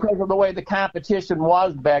just because of the way the competition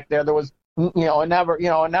was back there. There was a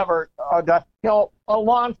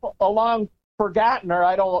long forgotten, or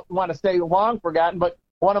I don't want to say long forgotten, but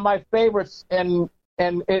one of my favorites, and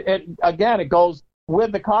it goes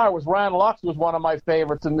with the car, was Ron Lux was one of my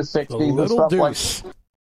favorites in the 60s and stuff like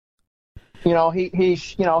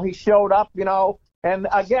that. He showed up, and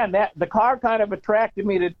again, that the car kind of attracted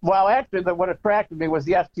me to. Well, actually, what attracted me was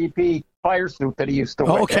the STP fire suit that he used to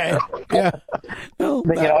wear. Okay, yeah.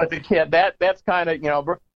 As a kid, that's kind of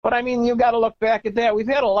But I mean, you got to look back at that. We've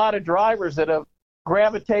had a lot of drivers that have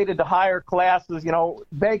gravitated to higher classes.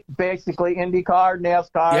 Basically IndyCar,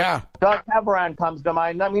 NASCAR. Yeah. Doug Heveron comes to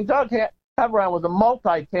mind. I mean, Doug Heveron was a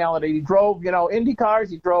multi-talented. He drove, Indy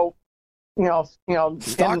cars. He drove.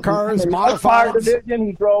 Stock cars, modifieds. Car division,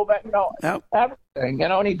 he drove everything,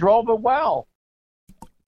 and he drove it well.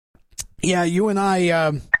 Yeah, you and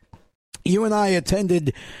I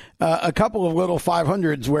attended a couple of little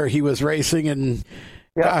 500s where he was racing, and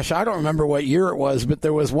gosh, I don't remember what year it was, but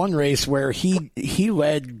there was one race where he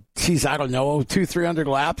led, I don't know, 200-300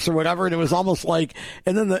 laps or whatever, and it was almost like,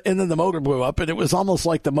 and then the motor blew up, and it was almost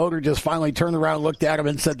like the motor just finally turned around, looked at him,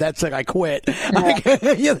 and said, "That's it, I quit."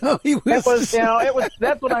 Yeah. That's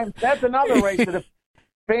another race that if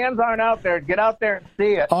fans aren't out there, get out there and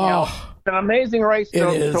see it. It's an amazing race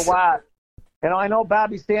to watch. I know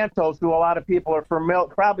Bobby Santos, who a lot of people are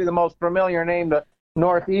familiar, probably the most familiar name to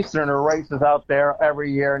Northeasterner races out there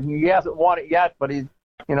every year, and he hasn't won it yet, but he's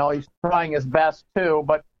trying his best too.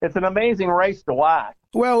 But it's an amazing race to watch.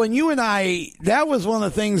 Well, and you and I, that was one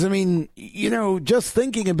of the things, I mean, just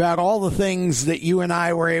thinking about all the things that you and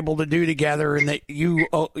I were able to do together and that you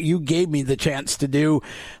gave me the chance to do.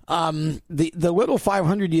 The little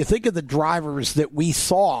 500, you think of the drivers that we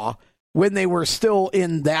saw when they were still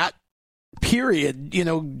in that period,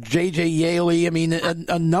 J.J. Yaley, I mean,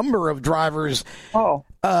 a number of drivers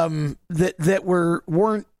that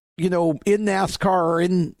weren't, in NASCAR or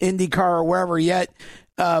in IndyCar or wherever yet.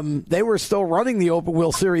 They were still running the open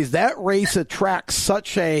wheel series. That race attracts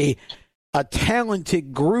such a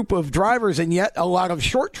talented group of drivers, and yet a lot of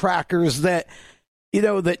short trackers that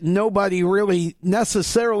nobody really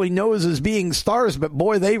necessarily knows as being stars, but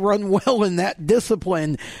boy, they run well in that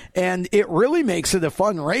discipline, and it really makes it a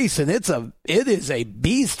fun race, and it is a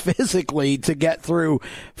beast physically to get through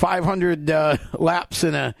 500 laps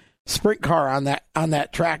in a sprint car on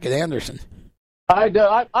that track at Anderson. I've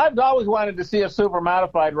always wanted to see a super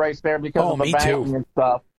modified race there because of the banking and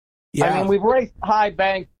stuff. Yeah. I mean, we've raced high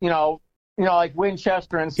bank, like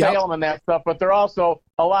Winchester and Salem and that stuff, but they're also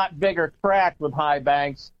a lot bigger track with high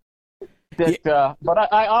banks. But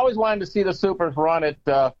I always wanted to see the supers run at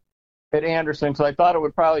Anderson, so I thought it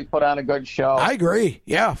would probably put on a good show. I agree.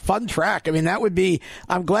 Yeah, fun track. I mean, that would be.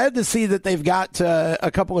 I'm glad to see that they've got a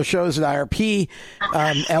couple of shows at IRP,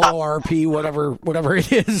 LORP, whatever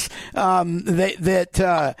it is,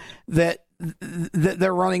 that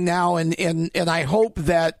they're running now, and I hope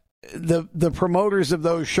that the promoters of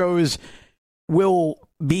those shows will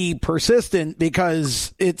be persistent,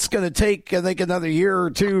 because it's going to take, I think, another year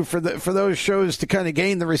or two for those shows to kind of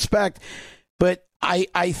gain the respect. But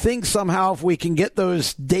I think somehow if we can get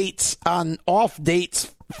those dates on off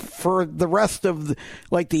dates for the rest of the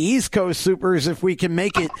East Coast Supers, if we can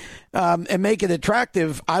make it and make it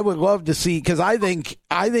attractive, I would love to see, because I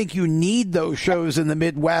think you need those shows in the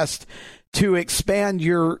Midwest to expand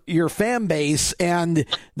your fan base, and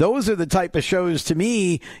those are the type of shows, to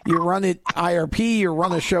me, you run at IRP, you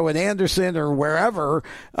run a show at Anderson or wherever,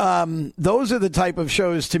 those are the type of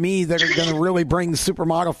shows, to me, that are going to really bring super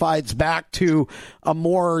modifieds back to a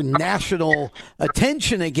more national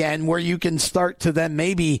attention again, where you can start to then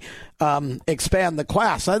maybe expand the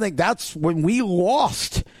class. I think that's when we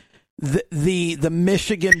lost the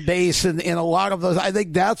Michigan base and a lot of those. I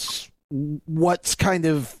think that's what's kind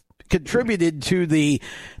of contributed to the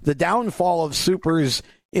downfall of supers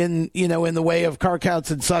in the way of car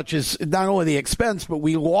counts and such, is not only the expense, but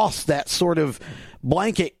we lost that sort of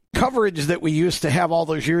blanket coverage that we used to have all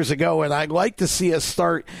those years ago. And I'd like to see us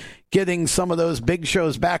start getting some of those big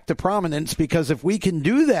shows back to prominence, because if we can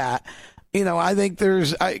do that, I think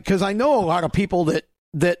because I know a lot of people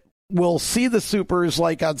that will see the supers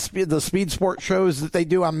like on the speed sport shows that they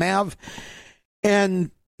do on MAV, and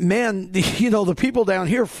man, the people down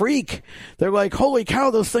here freak. They're like, holy cow,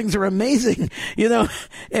 those things are amazing,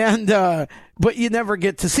 and, but you never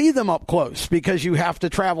get to see them up close because you have to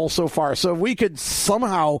travel so far. So if we could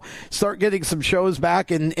somehow start getting some shows back,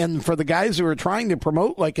 and for the guys who are trying to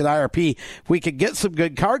promote like at IRP, if we could get some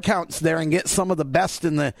good car counts there and get some of the best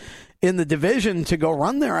in in the division to go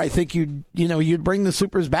run there, I think you'd bring the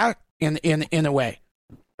supers back in a way.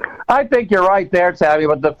 I think you're right there, Tabby.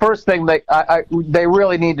 But the first thing they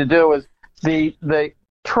really need to do is the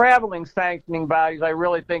traveling sanctioning bodies. I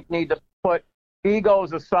really think need to put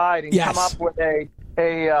egos aside and come up with an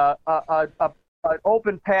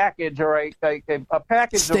open package or a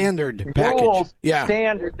package standard of package. Rules yeah.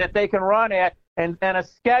 standard that they can run at, and a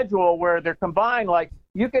schedule where they're combined. Like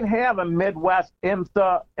you can have a Midwest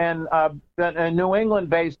IMSA and a New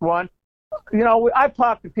England-based one. I've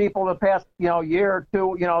talked to people the past year or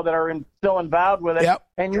two that are still involved with it, yep.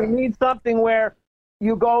 and you need something where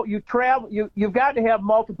you travel. You've got to have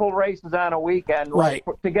multiple races on a weekend, right?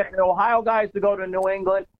 To get the Ohio guys to go to New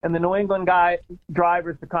England and the New England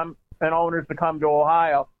drivers to come and owners to come to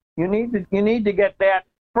Ohio. You need to get that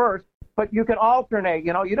first, but you can alternate.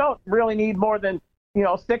 You don't really need more than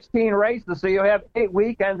 16 races, so you have 8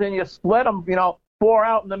 weekends and you split them. 4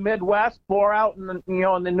 out in the Midwest, 4 out in the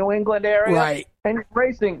in the New England area, right? And you're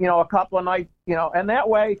racing a couple of nights, and that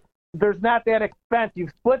way there's not that expense. You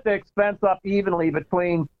split the expense up evenly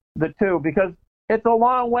between the two, because it's a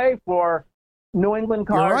long way for New England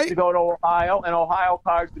cars to go to Ohio and Ohio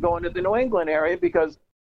cars to go into the New England area, because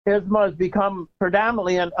ISMA has become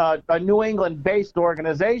predominantly a New England-based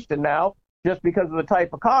organization now, just because of the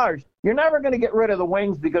type of cars. You're never going to get rid of the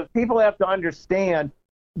wings, because people have to understand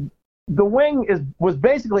the wing was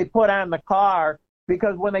basically put on the car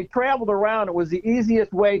because when they traveled around, it was the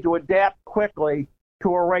easiest way to adapt quickly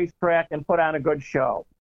to a racetrack and put on a good show.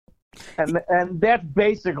 And that's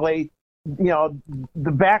basically, the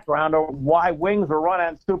background of why wings are run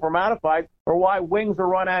on super modified, or why wings are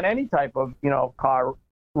run on any type of, car,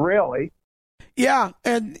 really. Yeah,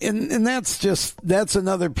 and that's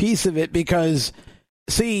another piece of it, because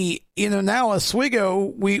see, now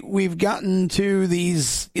Oswego, we've gotten to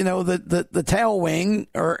these, the tail wing,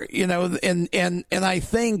 or and I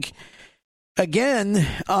think again,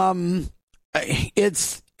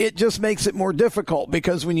 it just makes it more difficult,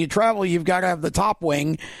 because when you travel, you've got to have the top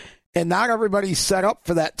wing, and not everybody's set up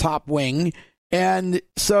for that top wing, and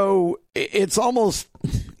so it's almost,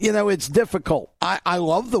 it's difficult. I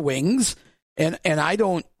love the wings, and I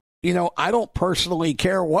don't personally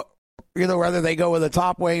care what. Whether they go with a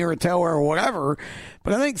top wing or a tail or whatever.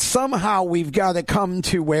 But I think somehow we've got to come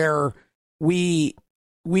to where we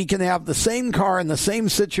can have the same car in the same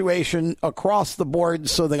situation across the board,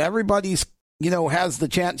 so that everybody's, has the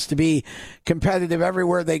chance to be competitive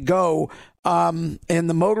everywhere they go. And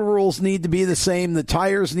the motor rules need to be the same. The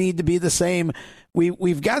tires need to be the same.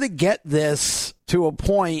 We've got to get this to a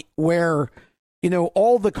point where,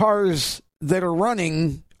 all the cars that are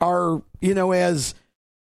running are, as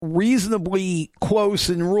reasonably close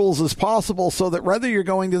in rules as possible, so that whether you're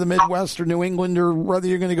going to the Midwest or New England, or whether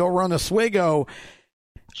you're going to go run Oswego,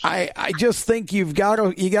 I just think you got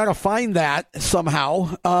to find that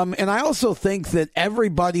somehow. And I also think that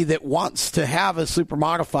everybody that wants to have a super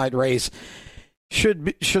modified race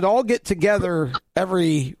should all get together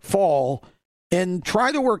every fall and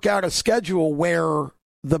try to work out a schedule where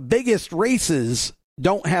the biggest races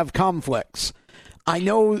don't have conflicts. I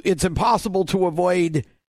know it's impossible to avoid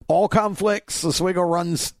all conflicts. Oswego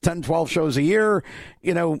runs 10, 12 shows a year.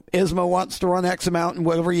 ISMA wants to run X amount and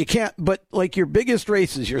whatever. You can't, but like your biggest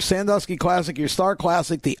races, your Sandusky Classic, your Star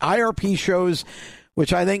Classic, the IRP shows,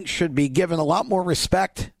 which I think should be given a lot more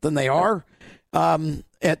respect than they are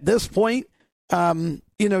at this point.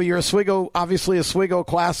 Your Oswego, obviously Oswego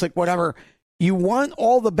Classic, whatever. You want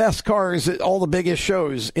all the best cars at all the biggest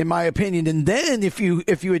shows, in my opinion. And then if you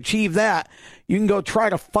achieve that, you can go try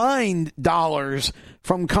to find dollars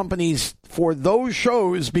from companies for those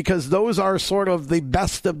shows, because those are sort of the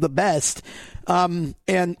best of the best. And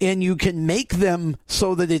you can make them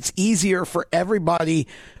so that it's easier for everybody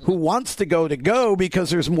who wants to go, because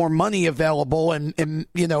there's more money available and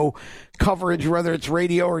coverage, whether it's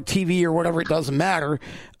radio or TV or whatever, it doesn't matter.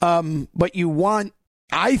 But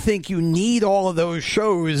I think you need all of those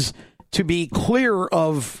shows to be clear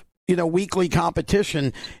of, weekly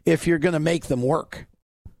competition if you're going to make them work.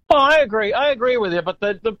 Oh, I agree with you. But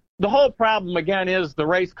the whole problem, again, is the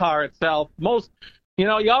race car itself. You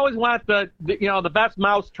always want the best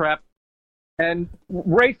mousetrap. And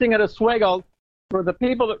racing at Oswego, for the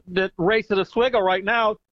people that race at Oswego right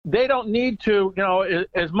now, they don't need to,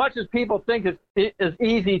 as much as people think it's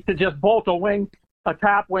easy to just bolt a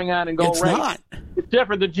top wing on and go race. It's not. It's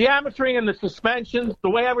different. The geometry and the suspensions, the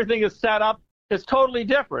way everything is set up, is totally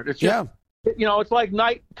different. It's just, it's like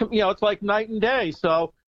night and day.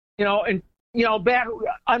 So, back,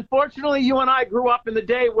 unfortunately, you and I grew up in the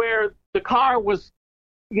day where the car was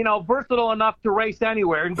versatile enough to race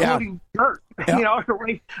anywhere, including dirt. Yeah. To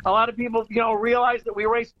race. A lot of people, realize that we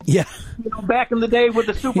raced, back in the day with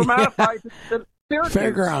the super modifieds at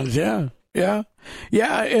fairgrounds. Yeah.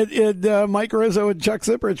 Mike Rizzo and Chuck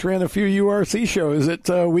Zipperich ran a few URC shows at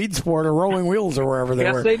Weed Sport or Rolling Wheels or wherever they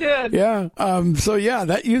were. Yes, they did. Yeah.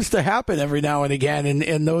 That used to happen every now and again,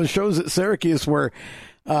 and those shows at Syracuse were.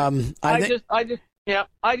 I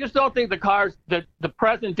just don't think the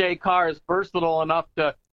present day car is versatile enough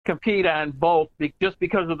to compete on both, just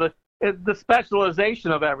because of the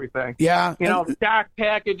specialization of everything. Yeah. The stock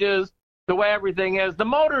packages, the way everything is, the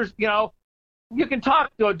motors. You can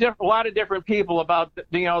talk to a lot of different people about the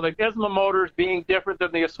ISMA motors being different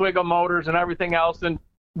than the Oswego motors and everything else, and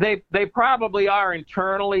they probably are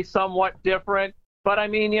internally somewhat different. But I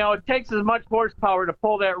mean, it takes as much horsepower to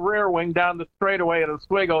pull that rear wing down the straightaway at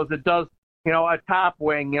Oswego as it does, a top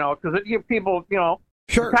wing. Because people,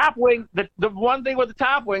 sure. The top wing. The one thing with the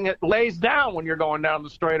top wing, it lays down when you're going down the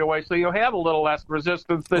straightaway, so you have a little less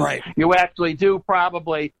resistance than you actually do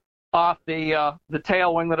probably off the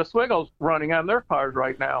tail wing that Oswego's running on their cars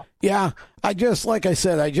right now. Yeah, I just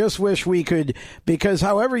wish we could, because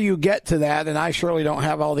however you get to that, and I surely don't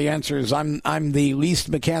have all the answers. I'm the least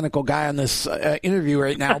mechanical guy on this interview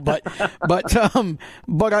right now, but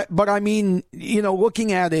I mean,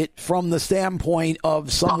 looking at it from the standpoint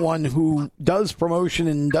of someone who does promotion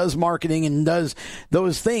and does marketing and does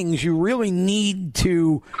those things, you really need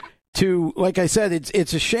to, like I said,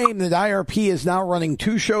 it's a shame that IRP is now running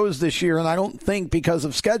 2 shows this year, and I don't think, because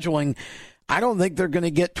of scheduling, I don't think they're going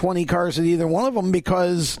to get 20 cars at either one of them,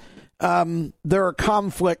 because there are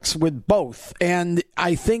conflicts with both. And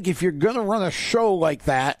I think if you're going to run a show like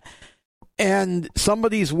that and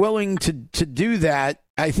somebody's willing to do that,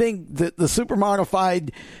 I think that the super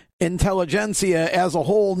modified intelligentsia as a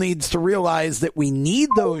whole needs to realize that we need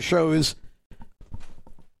those shows.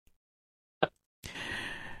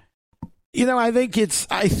 I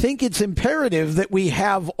think it's imperative that we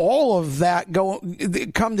have all of that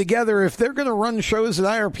come together. If they're going to run shows at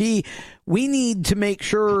IRP, we need to make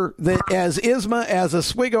sure that as ISMA, as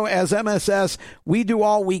Oswego, as MSS, we do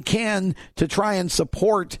all we can to try and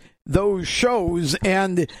support those shows.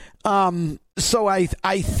 And so I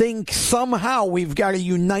think somehow we've got to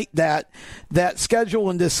unite that schedule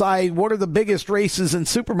and decide what are the biggest races in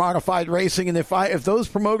super modified racing. And if those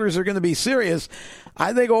promoters are going to be serious,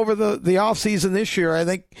 I think over the off season this year, I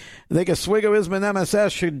think Oswego, ISMA, and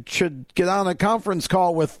MSS should get on a conference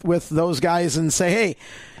call with those guys and say, hey,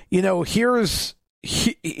 we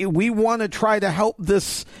want to try to help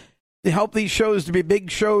these shows to be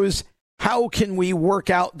big shows. How can we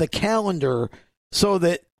work out the calendar so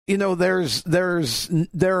that there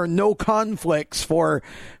are no conflicts for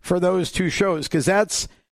those 2 shows? Because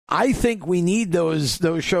I think we need those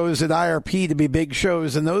shows at IRP to be big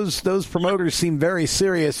shows, and those promoters seem very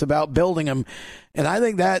serious about building them. And I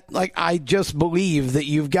think that, I just believe that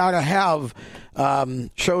you've got to have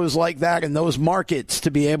shows like that in those markets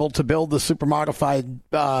to be able to build the super modified,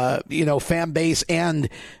 fan base and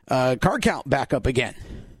car count back up again.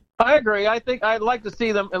 I agree. I think I'd like to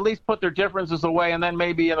see them at least put their differences away, and then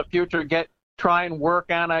maybe in the future try and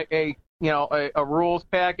work on a rules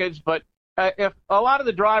package. But if a lot of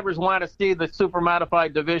the drivers want to see the super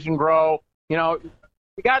modified division grow, you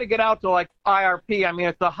got to get out to like IRP. I mean,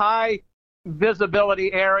 it's a high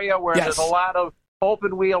visibility area where there's a lot of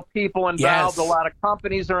open wheel people involved. A lot of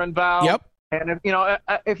companies are involved. Yep. And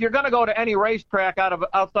if you're going to go to any racetrack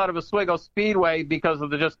outside of Oswego Speedway, because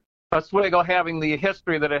of just Oswego having the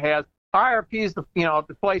history that it has, IRP is the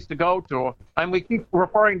place to go to. And we keep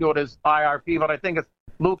referring to it as IRP, but I think it's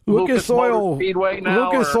Lucas Oil Speedway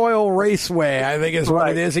now. Lucas Oil Raceway, I think is what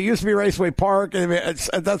it is. It used to be Raceway Park. I mean,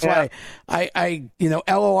 that's why I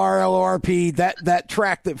LORP, that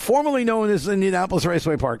track that formerly known as Indianapolis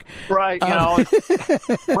Raceway Park. Right.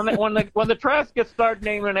 When the tracks get started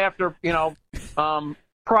naming after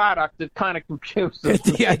product, it kind of confuses.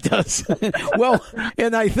 Yeah, it does. Well,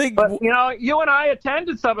 and I think, but you and I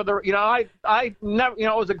attended some of the. I never.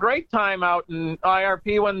 It was a great time out in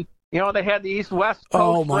IRP when they had the East-West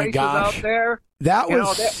Coast races out there. That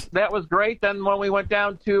was great. Then when we went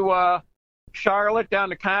down to Charlotte, down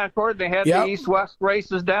to Concord, they had the East-West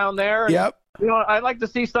races down there. And, I'd like to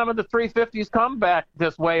see some of the 350s come back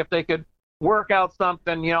this way if they could work out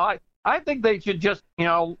something. I think they should just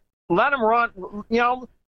let them run.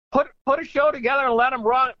 Put a show together and let them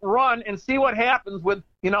run and see what happens with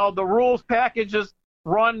the rules packages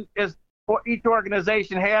run as each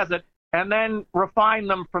organization has it, and then refine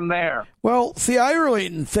them from there. Well, see, I really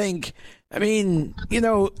didn't think. I mean,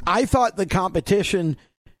 I thought the competition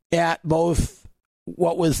at both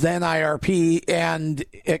what was then IRP. And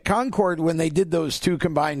at Concord, when they did those two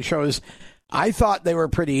combined shows, I thought they were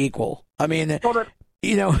pretty equal. I mean,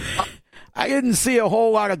 you know, I didn't see a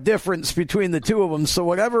whole lot of difference between the two of them. So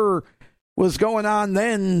whatever was going on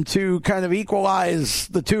then to kind of equalize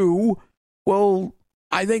the two, well,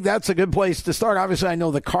 I think that's a good place to start. Obviously, I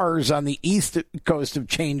know the cars on the East Coast have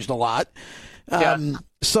changed a lot. Yes.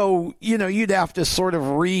 So, you know, you'd have to sort of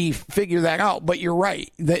refigure that out. But you're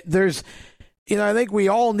right. There's, you know, I think we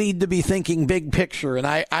all need to be thinking big picture. And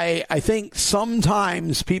I think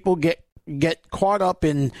sometimes people get caught up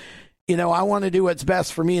in, you know, I want to do what's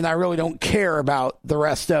best for me and I really don't care about the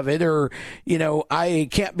rest of it, or, you know, I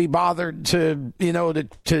can't be bothered to, you know,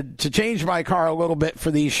 to change my car a little bit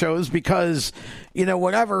for these shows because, you know,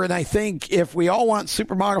 whatever. And I think if we all want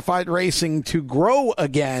super modified racing to grow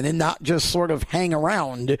again and not just sort of hang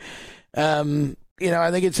around, you know,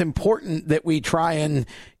 I think it's important that we try and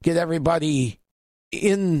get everybody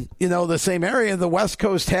in, you know, the same area. The West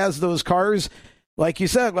Coast has those cars. Like you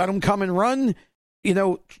said, let them come and run. You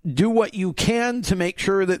know, do what you can to make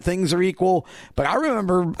sure that things are equal. But I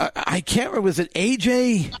remember, I can't remember, was it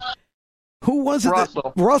AJ? Who was it?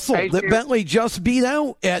 Russell AJ. That Bentley just beat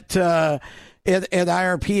out at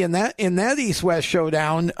IRP in that East-West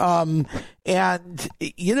showdown. And,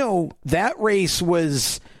 you know, that race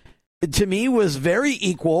was, to me, was very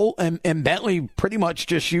equal. And Bentley pretty much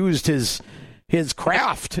just used his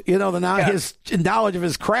craft, you know, his knowledge of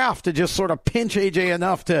his craft to just sort of pinch AJ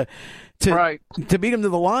enough to beat him to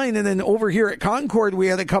the line. And then over here at Concord, we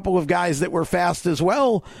had a couple of guys that were fast as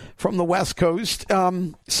well from the West Coast.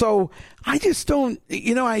 So I just don't,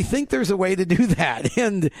 you know, I think there's a way to do that.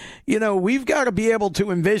 And, you know, we've got to be able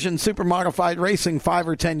to envision super modified racing 5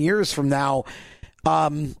 or 10 years from now.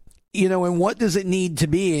 You know, and what does it need to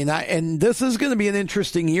be? And this is going to be an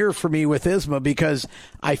interesting year for me with ISMA because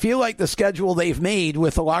I feel like the schedule they've made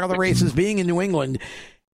with a lot of the races being in New England,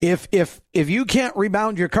 if you can't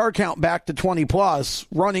rebound your car count back to 20 plus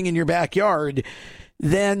running in your backyard,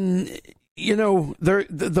 then, you know,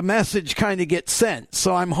 the message kind of gets sent.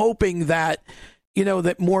 So I'm hoping that, you know,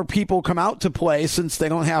 that more people come out to play since they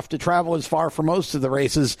don't have to travel as far for most of the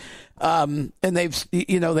races. And they've,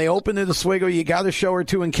 you know, they opened at Oswego. You got a show or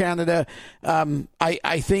two in Canada.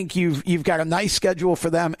 I think you've got a nice schedule for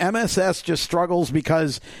them. MSS just struggles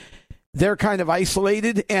because they're kind of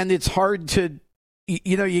isolated and it's hard to,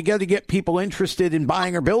 you know, you got to get people interested in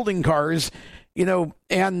buying or building cars, you know,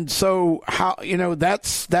 and so how, you know,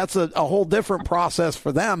 that's a whole different process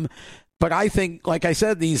for them. But I think, like I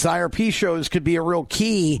said, these IRP shows could be a real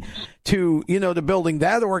key to, you know, to building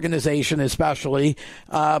that organization, especially.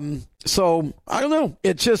 So I don't know.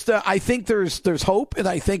 It's just, I think there's hope and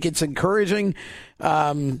I think it's encouraging.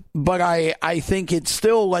 But I think it's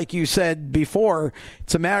still, like you said before,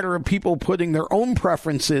 it's a matter of people putting their own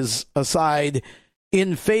preferences aside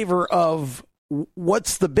in favor of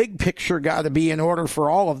what's the big picture got to be in order for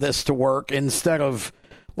all of this to work instead of,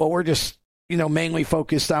 well, we're just, you know, mainly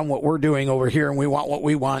focused on what we're doing over here and we want what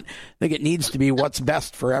we want. I think it needs to be what's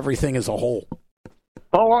best for everything as a whole.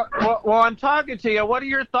 Well, I'm talking to you. What are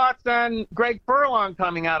your thoughts on Greg Furlong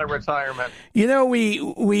coming out of retirement? You know, we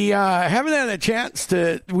haven't had a chance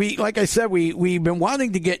to, like I said, we've been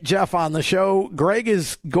wanting to get Jeff on the show. Greg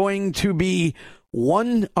is going to be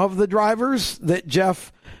one of the drivers that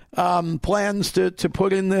Jeff plans to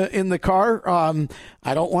put in the car.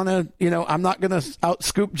 I don't want to, you know, I'm not going to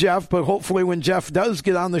outscoop Jeff, but hopefully when Jeff does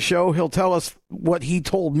get on the show, he'll tell us what he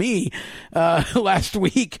told me last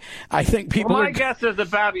week. I think people. Well, my guess is that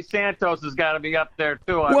Bobby Santos has got to be up there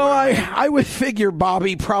too. I would figure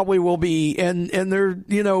Bobby probably will be, and they're,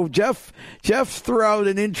 you know, Jeff threw out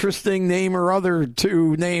an interesting name or other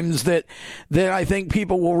two names that I think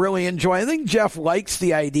people will really enjoy. I think Jeff likes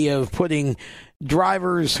the idea of putting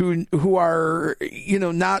drivers who are, you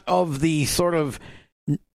know, not of the sort of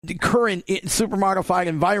current super modified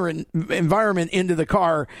environment into the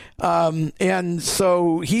car. And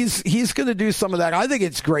so he's going to do some of that. I think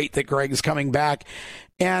it's great that Greg's coming back.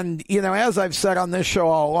 And, you know, as I've said on this show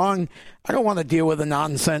all along, I don't want to deal with the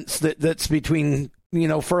nonsense that's between, you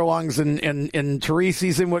know, Furlongs and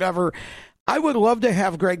Teresi's and whatever. I would love to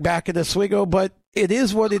have Greg back at Oswego, but it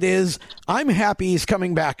is what it is. I'm happy he's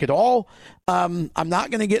coming back at all. I'm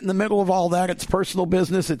not going to get in the middle of all that. It's personal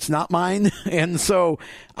business. It's not mine. And so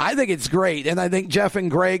I think it's great. And I think Jeff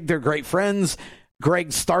and Greg, they're great friends.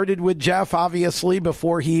 Greg started with Jeff, obviously,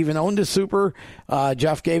 before he even owned a super.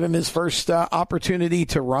 Jeff gave him his first opportunity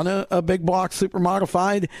to run a big block super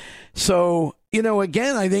modified. So, you know,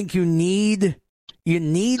 again, I think you need you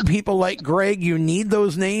need people like Greg. You need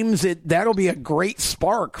those names. That'll be a great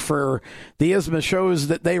spark for the ISMA shows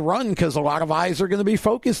that they run, because a lot of eyes are going to be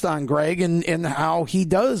focused on Greg and how he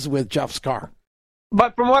does with Jeff's car.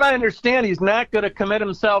 But from what I understand, he's not going to commit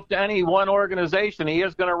himself to any one organization. He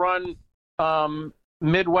is going to run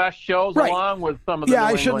Midwest shows along with some of the New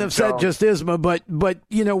I shouldn't have said just ISMA, but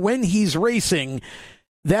when he's racing,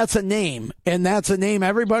 that's a name, and that's a name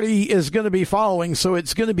everybody is going to be following, so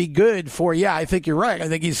it's going to be good for, I think you're right. I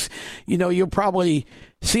think he's, you'll probably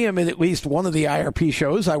see him at least one of the IRP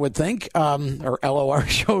shows, I would think, or LOR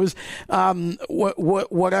shows.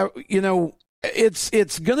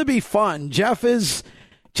 It's going to be fun. Jeff's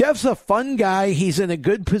a fun guy. He's in a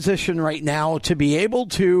good position right now to be able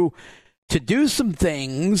to do some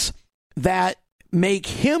things that make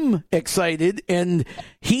him excited, and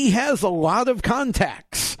he has a lot of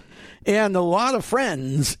contacts and a lot of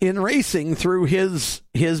friends in racing through his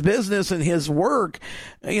business and his work.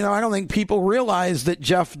 I don't think people realize that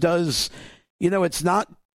Jeff does, it's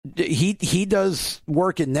not, he does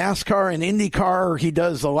work in NASCAR and IndyCar. He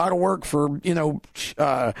does a lot of work for,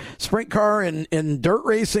 sprint car and dirt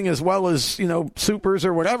racing, as well as, supers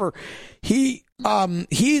or whatever. He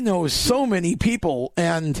knows so many people,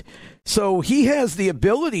 and so he has the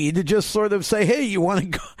ability to just sort of say, hey, you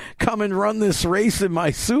want to come and run this race in my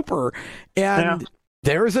super? And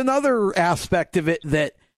there's another aspect of it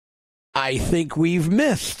that I think we've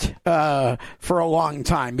missed for a long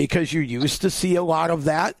time, because you used to see a lot of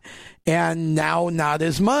that, and now not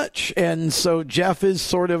as much. And so Jeff is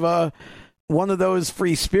sort of one of those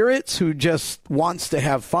free spirits who just wants to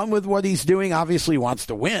have fun with what he's doing. Obviously wants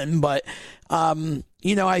to win, but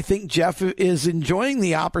I think Jeff is enjoying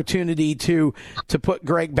the opportunity to put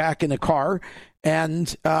Greg back in the car.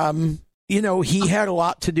 And, he had a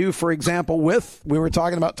lot to do, for example, we were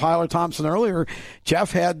talking about Tyler Thompson earlier.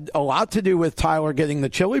 Jeff had a lot to do with Tyler getting the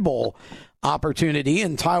Chili Bowl opportunity,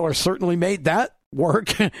 and Tyler certainly made that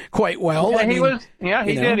work quite well. Yeah,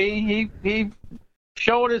 he did. He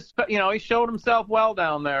showed he showed himself well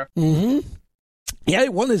down there. Mm-hmm. Yeah, he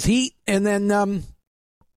won his heat, and then,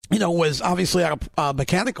 was obviously out of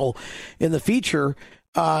mechanical in the feature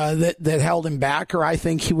that held him back, or I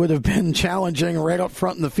think he would have been challenging right up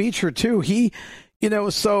front in the feature too.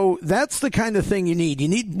 So that's the kind of thing you need. You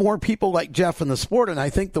need more people like Jeff in the sport, and I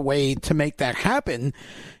think the way to make that happen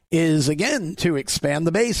is, again, to expand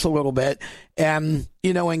the base a little bit and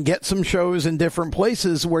get some shows in different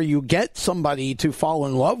places where you get somebody to fall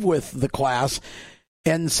in love with the class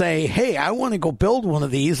and say, hey, I want to go build one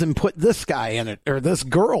of these and put this guy in it or this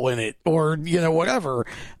girl in it, or, whatever.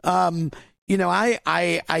 I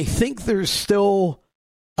think there's still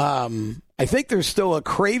a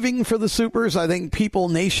craving for the supers. I think people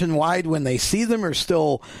nationwide, when they see them, are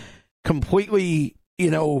still completely,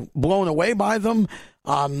 blown away by them.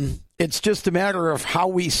 It's just a matter of how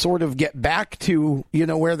we sort of get back to,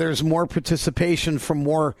 where there's more participation from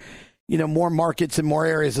more markets in more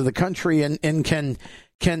areas of the country, and can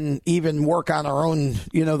even work on our own,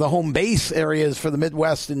 the home base areas for the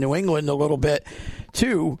Midwest and New England a little bit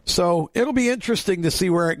too. So it'll be interesting to see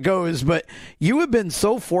where it goes, but you have been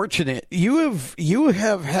so fortunate. You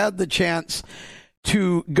have had the chance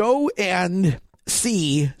to go and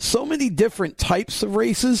see so many different types of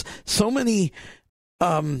races, so many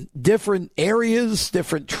different areas,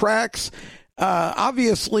 different tracks.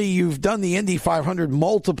 Obviously, you've done the Indy 500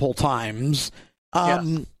 multiple times.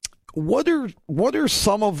 Yes. What are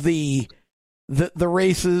some of the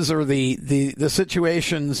races or the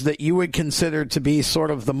situations that you would consider to be sort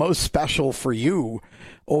of the most special for you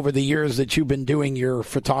over the years that you've been doing your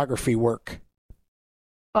photography work?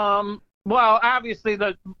 Well, obviously,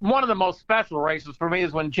 one of the most special races for me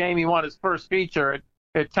is when Jamie won his first feature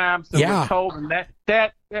at Thompson with Tobin.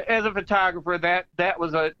 That as a photographer, that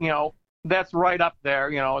was that's right up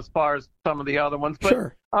there, as far as some of the other ones. But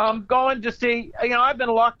sure. Going to see, I've been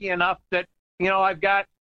lucky enough that, I've got,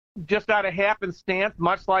 just out of happenstance,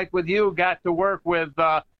 much like with you, got to work with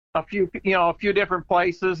a few different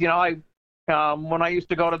places. When I used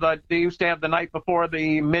to go to they used to have the night before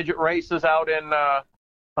the midget races out in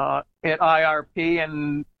at IRP,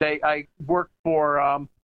 and I worked for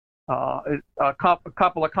a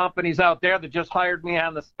couple of companies out there that just hired me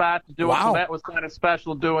on the spot to do it. So that was kind of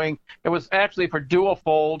special doing. It was actually for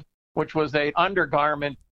Duofold, which was a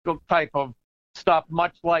undergarment type of stuff,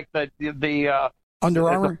 much like the Under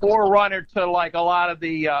Armour, the forerunner to like a lot of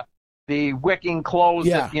the wicking clothes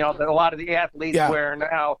that that a lot of the athletes wear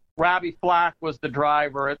now. Robbie Flock was the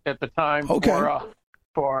driver at the time for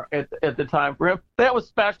the time for him. That was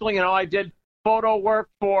special. I did photo work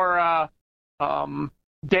for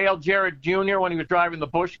Dale Jarrett Jr. when he was driving the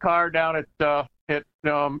Busch car down at at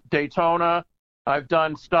Daytona. I've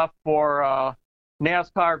done stuff for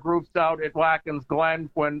NASCAR groups out at Watkins Glen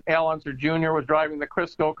when Al Unser Jr. was driving the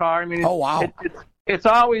Crisco car. I mean, oh wow, it's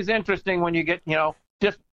always interesting when you get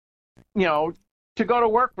just to go to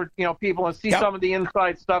work for people and see some of the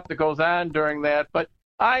inside stuff that goes on during that. But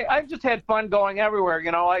I've just had fun going everywhere.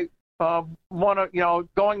 I want to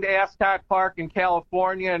going to Ascot Park in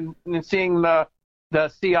California and seeing the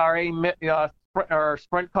CRA or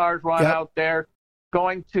sprint cars run out there.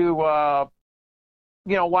 Going to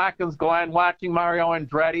Watkins Glen, watching Mario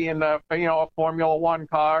Andretti in the a Formula One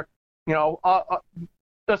car.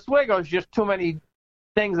 Oswego is just too many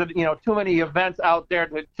things that too many events out there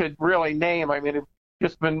to really name. I mean, it's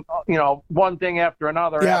just been one thing after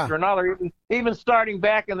another after another. Even starting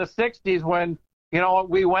back in the '60s when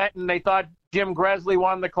we went and they thought Jim Gresley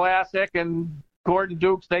won the Classic and Gordon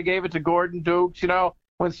Dukes, they gave it to Gordon Dukes.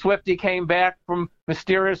 When Swifty came back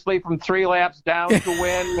mysteriously from 3 laps down to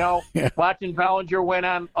win, watching Bellinger win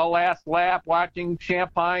on a last lap, watching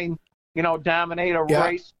Champagne, dominate a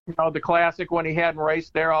race, the Classic when he hadn't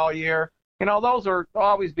raced there all year. Those are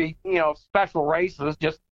always be, special races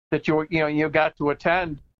just that you got to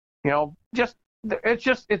attend. I've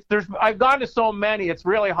gone to so many, it's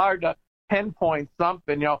really hard to pinpoint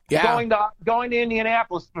something. Going to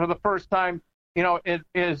Indianapolis for the first time,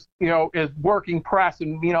 is working press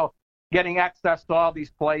and, getting access to all these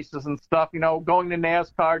places and stuff, going to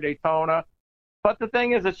NASCAR, Daytona. But the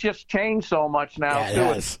thing is, it's just changed so much now,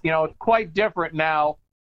 too. It's quite different now,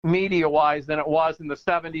 media-wise, than it was in the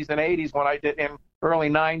 70s and 80s when I did, in early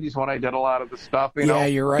 90s when I did a lot of the stuff.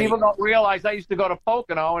 You're right. People don't realize I used to go to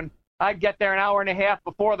Pocono, and I'd get there an hour and a half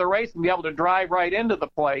before the race and be able to drive right into the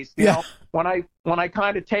place. You know, when I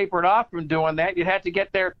kind of tapered off from doing that, you'd have to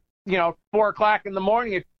get there, 4:00 in the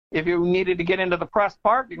morning if you needed to get into the press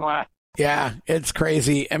parking lot. Yeah, it's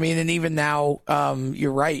crazy. I mean, and even now,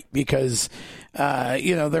 you're right, because,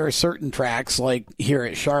 there are certain tracks like here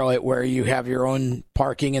at Charlotte where you have your own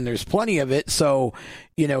parking and there's plenty of it. So,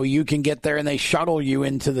 you can get there and they shuttle you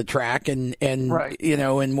into the track and right.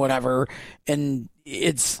 And whatever. And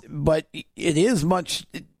but it is much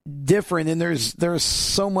different. And there's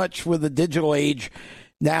so much with the digital age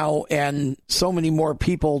now, and so many more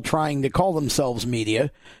people trying to call themselves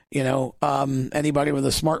media. Anybody with a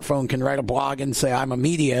smartphone can write a blog and say, I'm a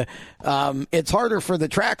media. It's harder for the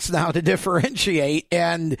tracks now to differentiate.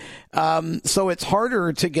 And so it's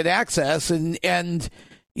harder to get access. And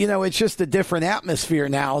it's just a different atmosphere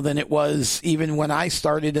now than it was even when I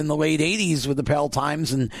started in the late 80s with the Pell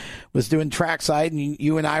Times and was doing trackside, and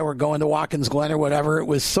you and I were going to Watkins Glen or whatever. It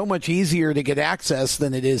was so much easier to get access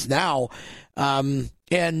than it is now.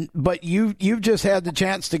 But you've just had the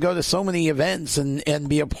chance to go to so many events and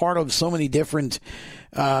be a part of so many different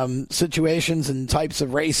situations and types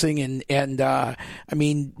of racing. And I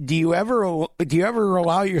mean, do you ever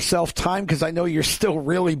allow yourself time? Because I know you're still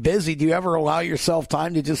really busy. Do you ever allow yourself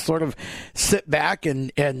time to just sort of sit back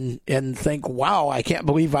and think, wow, I can't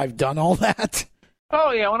believe I've done all that?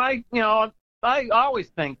 Oh yeah. When I always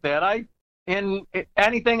think that in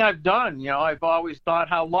anything I've done, I've always thought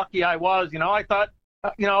how lucky I was. I thought,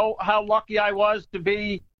 how lucky I was to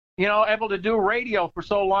be, able to do radio for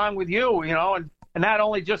so long with you, and not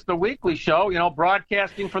only just the weekly show,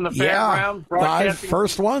 broadcasting from the fairgrounds, broadcasting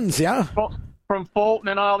first ones, from Fulton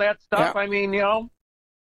and all that stuff. Yeah. I mean,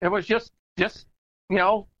 it was just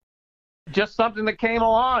something that came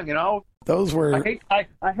along, Those were. I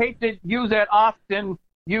hate to use that often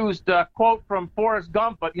used quote from Forrest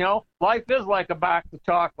Gump, but life is like a box of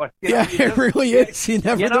chocolate. It really is. You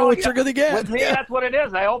never know what you're going to get. With me, that's what it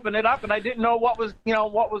is. I opened it up and I didn't know what was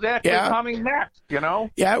actually coming next.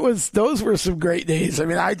 Yeah, those were some great days. I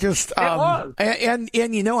mean, I just it was. And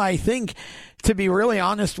I think, to be really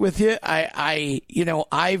honest with you,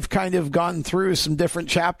 I've kind of gone through some different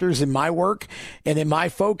chapters in my work and in my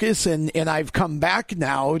focus, and I've come back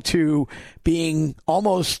now to being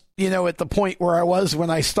almost, at the point where I was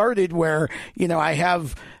when I started, where, I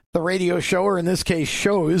have the radio show, or in this case,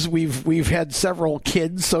 shows. We've had several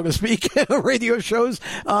kids, so to speak, radio shows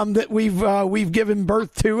that we've given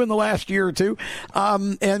birth to in the last year or two,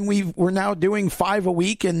 and we're now doing 5 a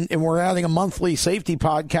week, and we're adding a monthly safety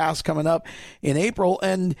podcast coming up in April,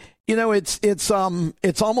 and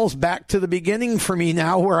it's almost back to the beginning for me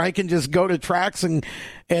now, where I can just go to tracks and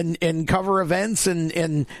cover events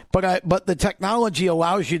but the technology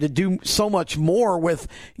allows you to do so much more with,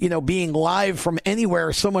 being live from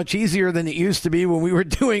anywhere, so much easier than it used to be when we were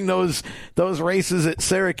doing those races at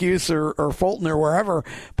Syracuse or Fulton or wherever.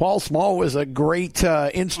 Paul Small was a great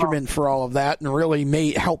instrument for all of that and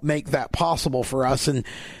really helped make that possible for us. And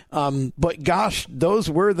but gosh, those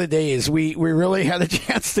were the days. We really had a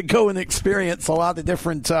chance to go and experience a lot of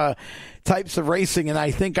different types of racing. And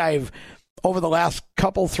I think over the last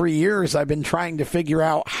 3 years, I've been trying to figure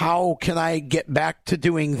out how can I get back to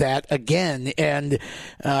doing that again. And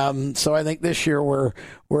so I think this year we're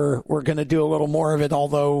going to do a little more of it,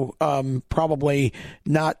 although probably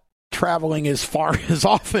not traveling as far as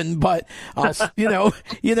often, but I don't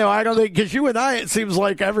think, because you and I, it seems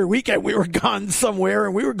like every weekend we were gone somewhere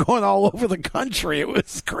and we were going all over the country. It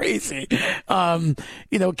was crazy.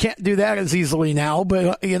 Can't do that as easily now,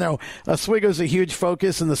 but Oswego's a huge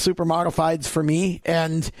focus in the super modifieds for me.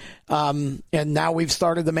 And now we've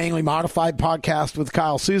started the Mainly Modified podcast with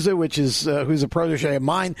Kyle Souza, which is, who's a protege of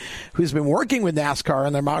mine, who's been working with NASCAR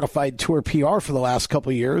on their modified tour PR for the last couple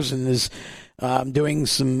of years and is doing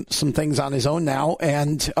some things on his own now.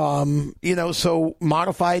 And, so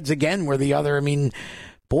modifieds again were the other,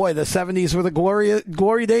 boy, the 70s were the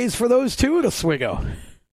glory days for those two at Oswego.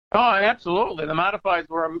 Oh, absolutely. The modifieds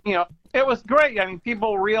were, it was great.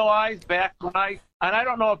 People realized back when I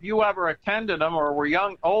don't know if you ever attended them or were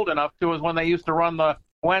old enough to, was when they used to run the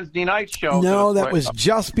Wednesday night show. No, that was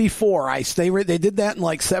just before they did that in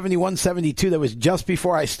like 71, 72. That was just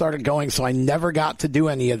before I started going, so I never got to do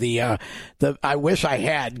any of the I wish I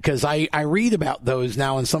had, because I read about those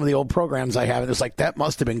now in some of the old programs I have, and it's like, that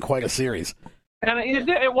must have been quite a series. And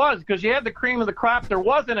it was, because you had the cream of the crop. There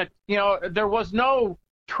wasn't there was no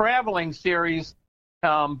traveling series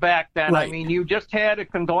back then. Right. You just had a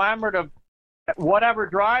conglomerate of whatever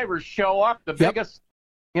drivers show up, the biggest.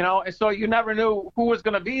 So you never knew who was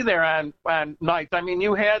going to be there on nights.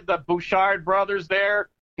 You had the Bouchard brothers there,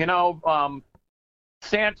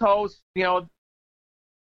 Santos,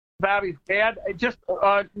 Bobby's dad, just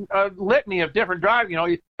a litany of different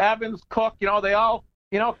drivers, Evans, Cook, they all,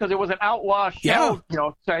 because it was an outlaw show,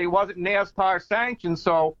 so it wasn't NASCAR sanctioned.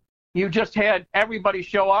 So you just had everybody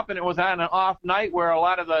show up, and it was on an off night where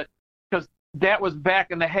because that was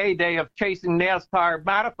back in the heyday of chasing NASCAR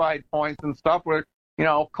modified points and stuff, where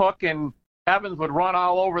Cook and Evans would run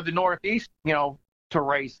all over the Northeast, to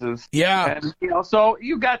races. Yeah. And, so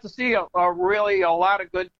you got to see a lot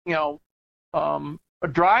of good,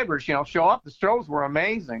 drivers, show up. The shows were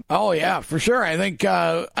amazing. Oh, yeah, for sure. I think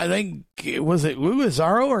was it Lou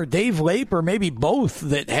Lazzaro or Dave Lape or maybe both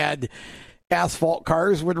that had asphalt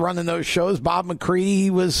cars would run in those shows. Bob McCready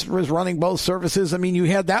was running both services. You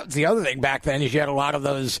had, that was the other thing back then, is you had a lot of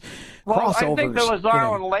those crossovers. I think the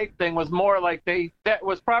Lazzaro and Lake thing was more like that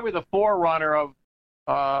was probably the forerunner of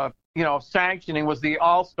sanctioning, was the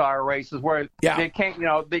All-Star races, where they came,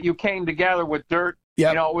 that you came together with dirt.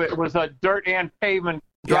 Yep. It was a dirt and pavement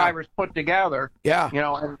drivers put together. Yeah.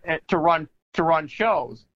 And to run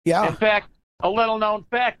shows. Yeah. In fact, a little known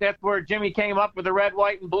fact, that's where Jimmy came up with the red,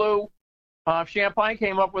 white, and blue. Champagne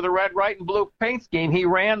came up with a red, white, and blue paint scheme. He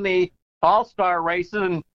ran the All-Star races,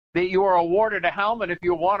 and that you were awarded a helmet if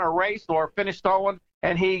you won a race or finished one,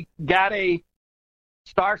 and he got a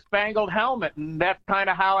star-spangled helmet, and that's kind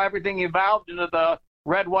of how everything evolved into the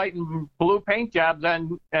red, white, and blue paint jobs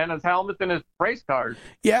and his helmets and his race cars.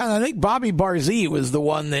 Yeah, and I think Bobby Barzee was the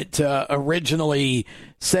one that originally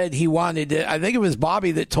said he wanted it. I think it was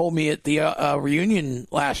Bobby that told me at the reunion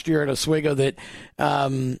last year at Oswego that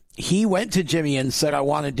he went to Jimmy and said, I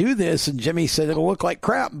want to do this. And Jimmy said, it'll look like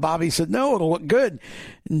crap. And Bobby said, no, it'll look good.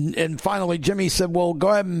 And finally Jimmy said, well, go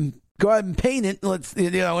ahead and paint it. Let's,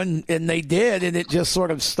 and they did, and it just sort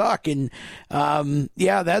of stuck. And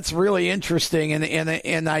that's really interesting.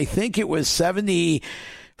 And I think it was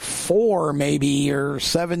 74 maybe, or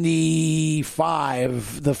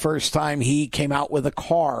 75 the first time he came out with a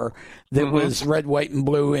car that was red, white, and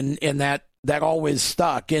blue, and that always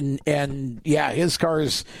stuck. And his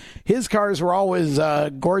cars were always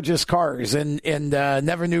gorgeous cars, and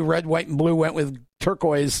never knew red, white, and blue went with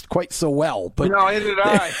turquoise quite so well. But no, neither did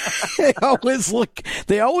I. they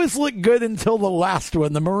always look good until the last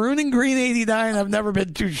one. The maroon and green 89 I've never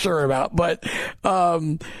been too sure about. But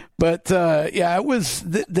it was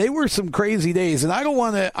they were some crazy days, and I don't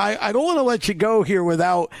want to let you go here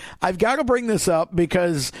without, I've got to bring this up,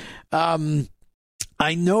 because I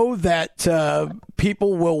know that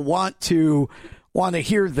people will want to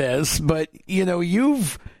hear this, but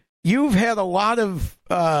you've you've had a lot of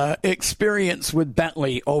experience with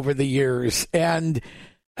Bentley over the years, and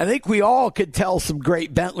I think we all could tell some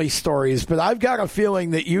great Bentley stories, but I've got a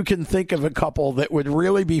feeling that you can think of a couple that would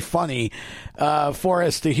really be funny for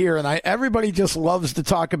us to hear. And everybody just loves to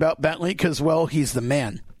talk about Bentley because, well, he's the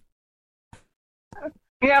man.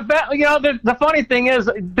 Yeah, Bentley. You know, the funny thing is,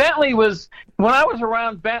 Bentley was, when I was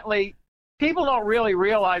around Bentley, people don't really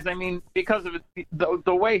realize, I mean, because of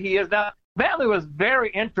the way he is now, Bentley was very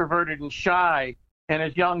introverted and shy in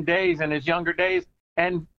his younger days.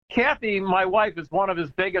 And Kathy, my wife, is one of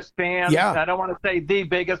his biggest fans. Yeah. I don't want to say the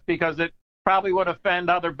biggest because it probably would offend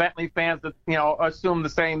other Bentley fans that, you know, assume the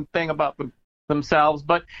same thing about themselves.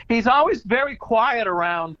 But he's always very quiet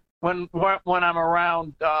around when I'm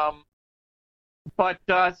around. But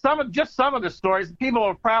some of the stories, people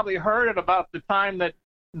have probably heard it about the time that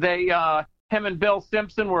him and Bill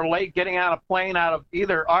Simpson were late getting on a plane out of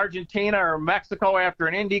either Argentina or Mexico after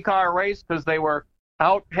an IndyCar race because they were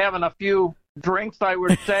out having a few drinks, I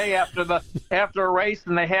would say, after a race,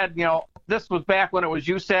 and they had, you know, this was back when it was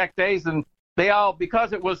USAC days, and they all,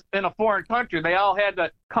 because it was in a foreign country, they all had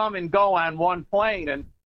to come and go on one plane, and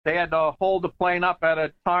they had to hold the plane up at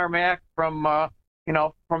a tarmac from all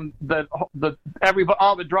the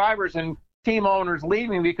drivers and team owners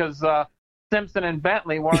leaving because Simpson and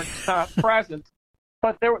Bentley weren't present.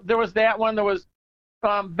 But there was that one. There was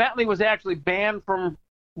Bentley was actually banned from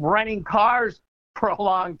renting cars for a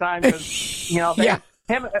long time because, you know,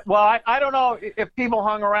 I don't know if people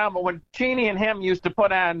hung around, but when Cheney and him used to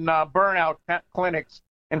put on burnout clinics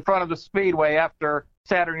in front of the Speedway after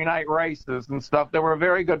Saturday night races and stuff, they were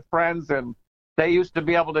very good friends, and they used to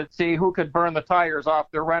be able to see who could burn the tires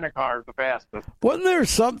off their rent-a-cars the fastest. Wasn't there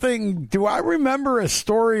something, do I remember a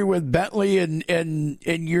story with Bentley and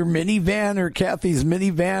your minivan or Kathy's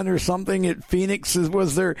minivan or something at Phoenix?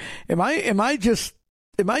 Was there, am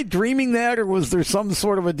I dreaming that, or was there some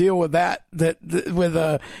sort of a deal with that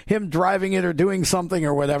with him driving it or doing something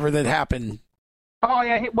or whatever that happened? Oh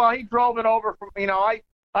yeah, he drove it over from, you know,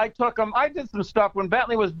 I took him. I did some stuff when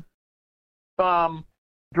Bentley was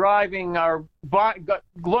driving or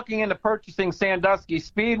looking into purchasing Sandusky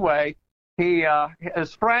Speedway.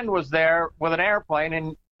 His friend was there with an airplane,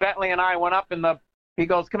 and Bentley and I went up he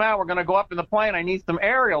goes, "Come out, we're going to go up in the plane. I need some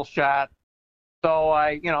aerial shots." So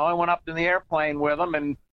I went up in the airplane with him,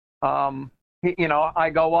 and I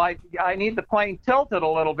go, "Well, I need the plane tilted a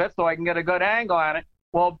little bit so I can get a good angle on it."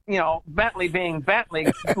 Well, you know, Bentley being Bentley,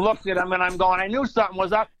 looked at him, and I'm going, I knew something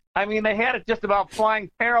was up. I mean, they had it just about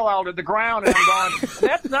flying parallel to the ground, and I'm going,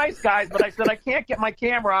 "That's nice, guys," but I said, "I can't get my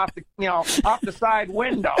camera off the side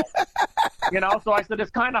window." You know, so I said,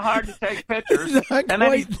 it's kind of hard to take pictures. And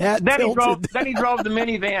then he drove the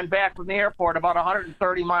minivan back from the airport about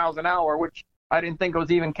 130 miles an hour, which I didn't think it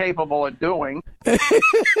was even capable of doing.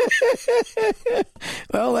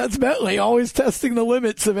 Well, that's Bentley, always testing the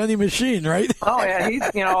limits of any machine, right? Oh yeah,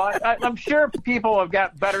 I'm sure people have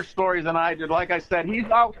got better stories than I did. Like I said, he's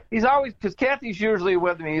always, because Kathy's usually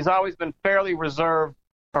with me. He's always been fairly reserved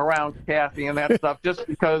around Kathy and that stuff, just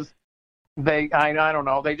because I don't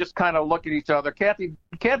know, they just kind of look at each other. Kathy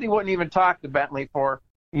wouldn't even talk to Bentley for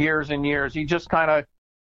years and years. He just kind of,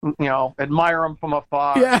 admire him from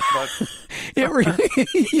afar. Yeah. But yeah,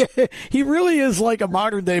 he really is like a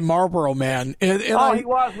modern day Marlboro man. He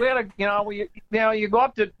was. We had you go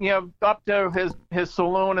up to his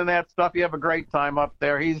saloon and that stuff. You have a great time up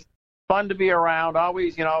there. He's fun to be around.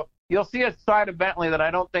 Always, you'll see a side of Bentley that I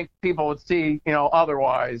don't think people would see,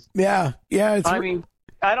 otherwise. Yeah.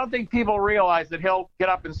 I don't think people realize that he'll get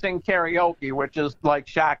up and sing karaoke, which is like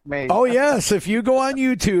shocked me. Oh yes, if you go on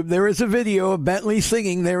YouTube, there is a video of Bentley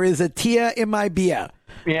singing. There is a Tia in my beer.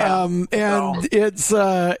 Yeah, it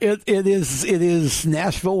is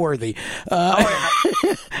Nashville worthy.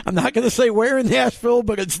 I'm not going to say where in Nashville,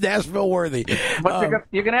 but it's Nashville worthy. But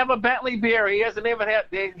you can have a Bentley beer. He doesn't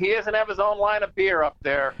have his own line of beer up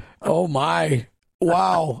there. Oh my!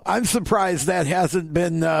 Wow, I'm surprised that hasn't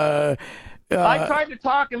been. I tried to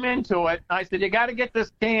talk him into it. I said, "You got to get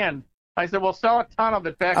this canned." I said, "We'll sell a ton of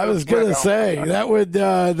it back." I was going to say that would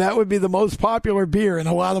be the most popular beer in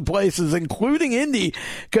a lot of places, including Indy,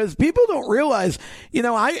 because people don't realize.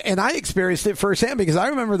 I experienced it firsthand because I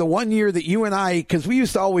remember the one year that you and I, because we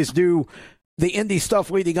used to always do the Indy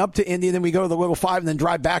stuff leading up to Indy, and then we go to the Little 5 and then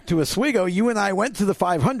drive back to Oswego. You and I went to the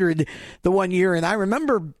 500 the one year, and I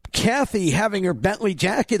remember Kathy having her Bentley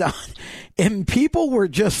jacket on, and people were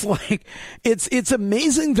just like, it's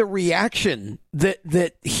amazing the reaction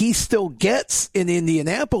that he still gets in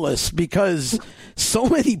Indianapolis, because so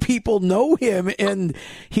many people know him, and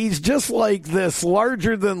he's just like this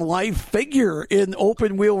larger than life figure in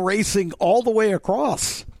open wheel racing all the way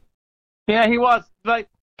across. Yeah, he was. Like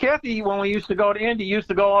Kathy, when we used to go to Indy, used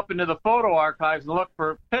to go up into the photo archives and look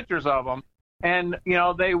for pictures of him. And,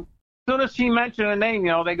 as soon as she mentioned a name,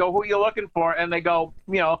 they go, "Who are you looking for?" And they go,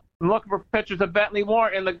 "I'm looking for pictures of Bentley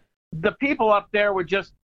Warren." And the people up there were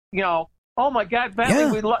just, "Oh my God, Bentley,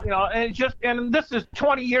 Yeah. we love," and this is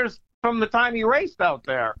 20 years from the time he raced out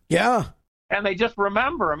there. Yeah. And they just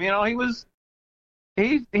remember him.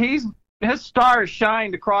 His star has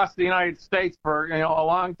shined across the United States for, a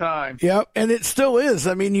long time. Yep, and it still is.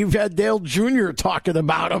 I mean, you've had Dale Jr. talking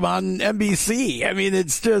about him on NBC. I mean,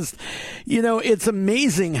 it's just, it's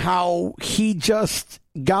amazing how he just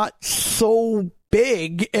got so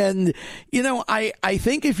big. And, I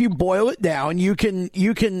think if you boil it down, you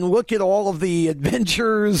can look at all of the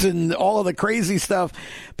adventures and all of the crazy stuff.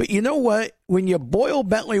 But you know what? When you boil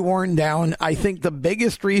Bentley Warren down, I think the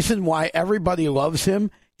biggest reason why everybody loves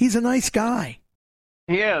him, he's a nice guy.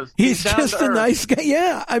 He is. He's just a nice guy.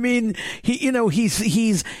 Yeah. I mean,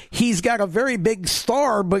 he's got a very big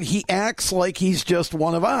star, but he acts like he's just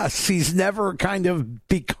one of us. He's never kind of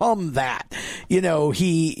become that. He's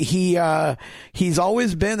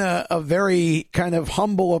always been a very kind of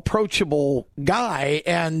humble, approachable guy.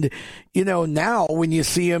 And, now when you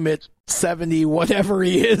see him at 70, whatever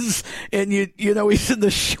he is, and he's in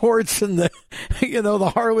the shorts and the the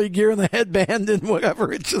Harley gear and the headband and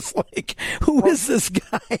whatever, it's just like, who is this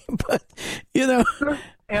guy? But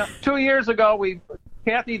 2 years ago,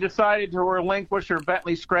 Kathy decided to relinquish her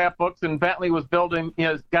Bentley scrapbooks, and Bentley was building.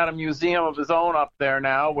 He's got a museum of his own up there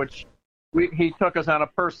now, which he took us on a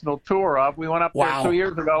personal tour of. We went up there 2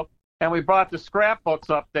 years ago, and we brought the scrapbooks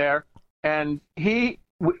up there, and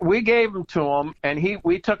we gave them to him, and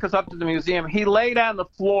we took us up to the museum. He laid on the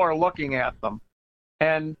floor looking at them,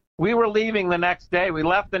 and we were leaving the next day. We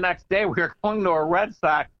left the next day. We were going to a Red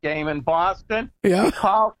Sox game in Boston. Yeah.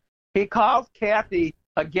 He calls Kathy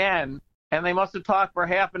again, and they must have talked for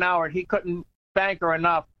half an hour, and he couldn't thank her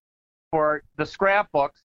enough for the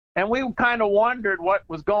scrapbooks. And we kind of wondered what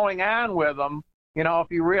was going on with him, if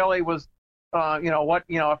he really was,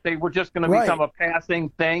 if they were just going to become a passing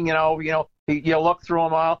thing, you look through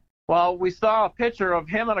them all. Well, we saw a picture of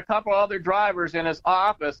him and a couple other drivers in his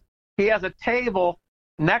office. He has a table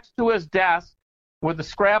next to his desk with the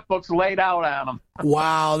scrapbooks laid out on them.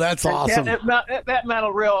 Wow, that's awesome. That meant a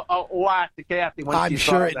lot to Kathy when I'm she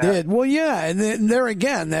sure saw it that. did. Well, yeah, and then there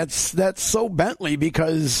again, that's so Bentley,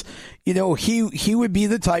 because he would be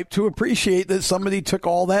the type to appreciate that somebody took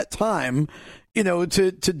all that time,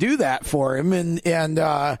 to do that for him, and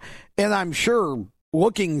I'm sure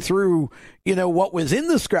looking through, what was in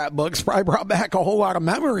the scrapbooks probably brought back a whole lot of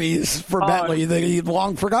memories for Bentley that he'd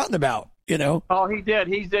long forgotten about. Oh, he did.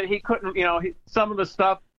 He couldn't. Some of the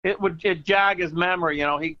stuff it jog his memory.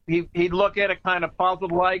 He'd look at it kind of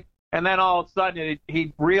puzzled like, and then all of a sudden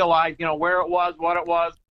he'd realize where it was, what it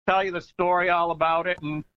was, tell you the story all about it,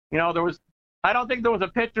 and I don't think there was a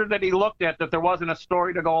picture that he looked at that there wasn't a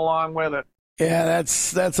story to go along with it. Yeah,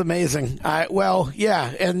 that's amazing.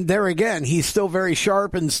 Yeah, and there again, he's still very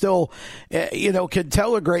sharp and still, can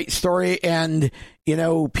tell a great story. And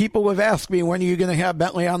people have asked me, when are you going to have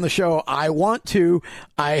Bentley on the show? I want to.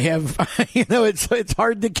 I have, it's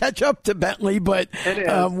hard to catch up to Bentley, but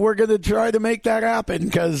we're going to try to make that happen,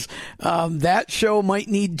 because that show might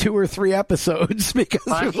need 2 or 3 episodes, because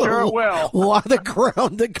there's a lot of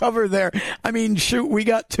ground to cover there. I mean, shoot, we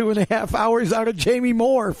got 2.5 hours out of Jamie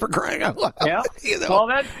Moore, for crying out loud. Yeah. Well,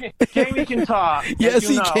 Jamie can talk. Yes,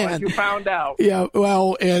 he can. As you found out. Yeah.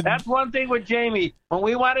 Well, and that's one thing with Jamie. When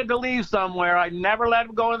we wanted to leave somewhere, I never let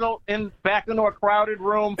him go back into a crowded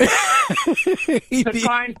room to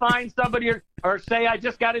try and find somebody or say, I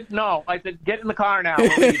just got it. No, I said, get in the car now.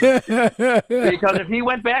 Because if he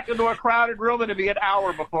went back into a crowded room, it'd be an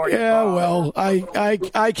hour before you saw well,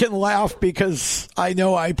 I can laugh, because I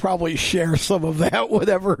know I probably share some of that,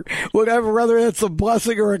 whatever, whether it's a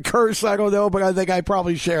blessing or a curse, I don't know, but I think I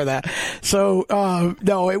probably share that. So,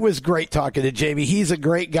 no, it was great talking to Jamie. He's a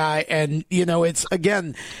great guy. And, it's,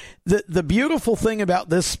 again, the beautiful thing about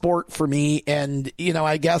this sport for me, and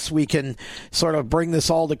I guess we can sort of bring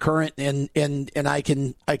this all to current, and I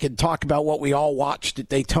can talk about what we all watched at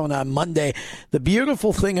Daytona on Monday. The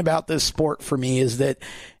beautiful thing about this sport for me is that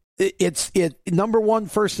it's number one,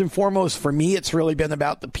 first and foremost for me, it's really been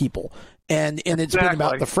about the people. And it's been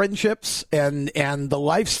about the friendships and the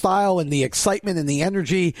lifestyle and the excitement and the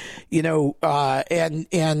energy, and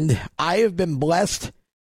I have been blessed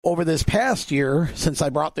over this past year, since I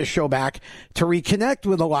brought this show back, to reconnect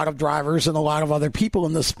with a lot of drivers and a lot of other people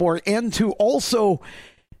in the sport, and to also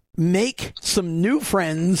make some new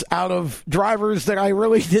friends out of drivers that I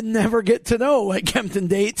really didn't ever get to know, like Kempton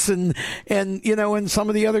Dates and some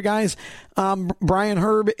of the other guys, Brian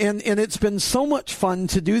Herb, and it's been so much fun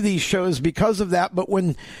to do these shows because of that. But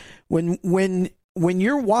when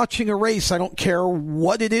you're watching a race, I don't care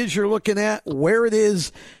what it is you're looking at, where it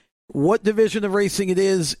is, what division of racing it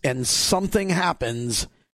is, and something happens,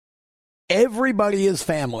 everybody is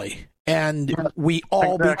family. And we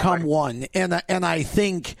all become one. And I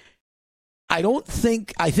think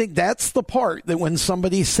that's the part that when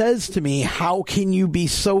somebody says to me, how can you be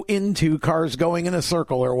so into cars going in a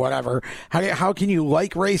circle or whatever? How can you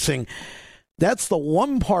like racing? That's the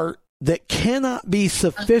one part that cannot be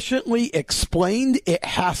sufficiently explained. It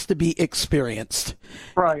has to be experienced.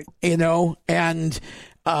 Right. And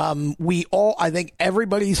I think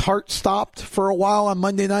everybody's heart stopped for a while on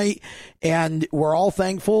Monday night, and we're all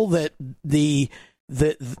thankful that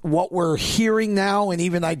what we're hearing now, and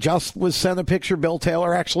even I just was sent a picture. Bill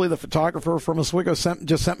Taylor, actually, the photographer from Oswego,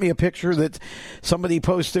 just sent me a picture that somebody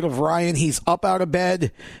posted of Ryan. He's up out of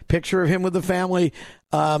bed, picture of him with the family.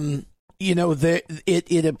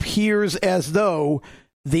 It appears as though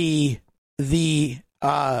the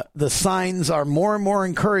signs are more and more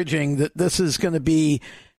encouraging that this is going to be,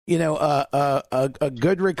 a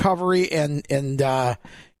good recovery, and that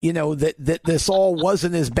this all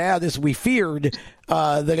wasn't as bad as we feared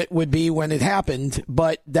that it would be when it happened.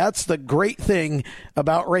 But that's the great thing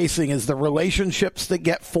about racing, is the relationships that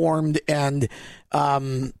get formed. And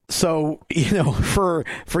so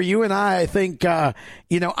for you and I think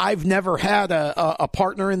I've never had a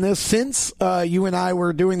partner in this since you and I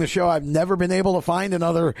were doing the show. I've never been able to find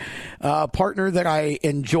another partner that I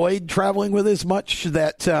enjoyed traveling with as much.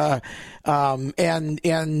 That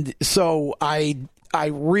and so I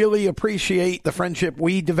really appreciate the friendship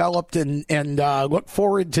we developed, and look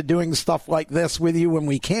forward to doing stuff like this with you when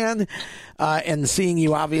we can, and seeing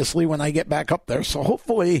you obviously when I get back up there. So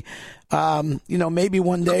hopefully, maybe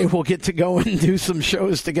one day we'll get to go and do some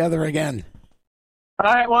shows together again.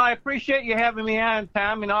 All right. Well, I appreciate you having me on,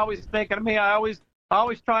 Tom, and always thinking of me. I always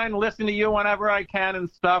try and listen to you whenever I can and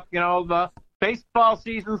stuff. The baseball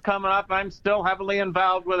season's coming up. I'm still heavily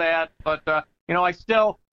involved with that, but I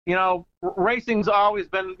still. Racing's always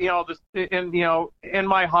been, in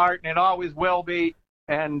my heart, and it always will be.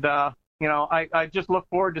 And, I just look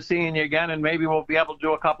forward to seeing you again, and maybe we'll be able to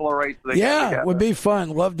do a couple of races again. Yeah, it would be fun.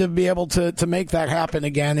 Love to be able to make that happen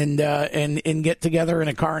again, and get together in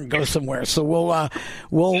a car and go somewhere. So we'll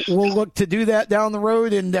look to do that down the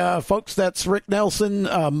road. And folks, that's Rick Nelson,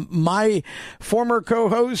 my former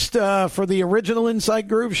co-host for the original Inside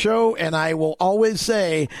Groove show, and I will always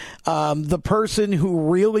say the person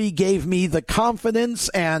who really gave me the confidence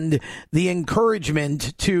and the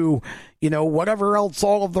encouragement to whatever else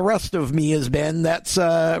all of the rest of me has been, that's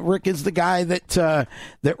Rick is the guy that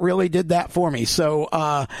really did that for me.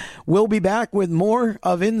 So we'll be back with more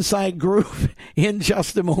of Inside Groove in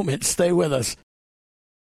just a moment. Stay with us.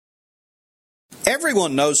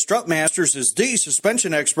 Everyone knows Strutmasters is the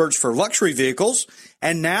suspension experts for luxury vehicles,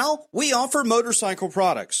 and now we offer motorcycle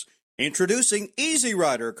products. Introducing Easy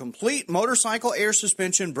Rider Complete Motorcycle Air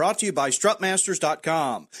Suspension, brought to you by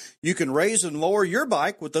Strutmasters.com. You can raise and lower your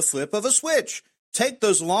bike with the flip of a switch. Take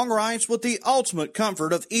those long rides with the ultimate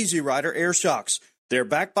comfort of Easy Rider Air Shocks. They're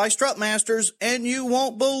backed by Strutmasters, and you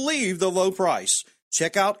won't believe the low price.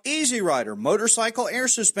 Check out Easy Rider Motorcycle Air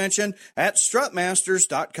Suspension at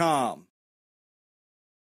Strutmasters.com.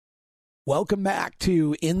 Welcome back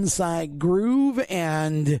to Inside Groove,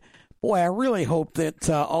 and boy, I really hope that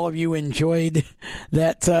all of you enjoyed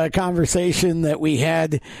that conversation that we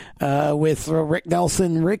had with Rick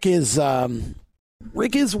Nelson. Rick is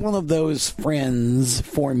one of those friends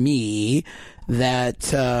for me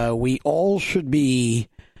that we all should be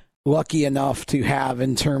lucky enough to have,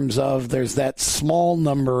 in terms of there's that small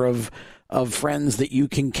number of friends that you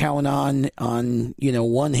can count on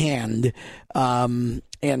one hand.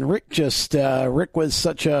 And Rick was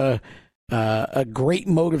such a great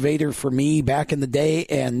motivator for me back in the day,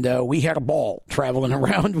 and we had a ball traveling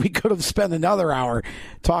around. We could have spent another hour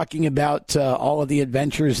talking about all of the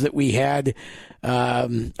adventures that we had.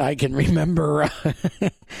 I can remember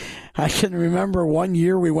one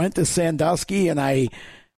year we went to Sandusky, and I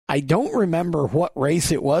don't remember what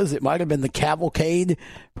race it was. It might have been the Cavalcade,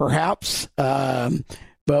 perhaps.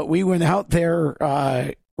 But we went out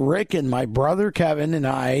there, Rick and my brother Kevin and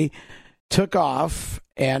I took off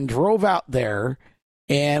and drove out there.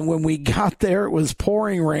 And when we got there, it was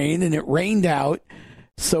pouring rain, and it rained out.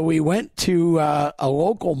 So we went to a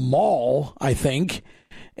local mall, I think,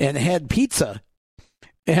 and had pizza,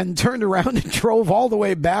 and turned around and drove all the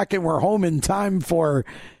way back, and we're home in time for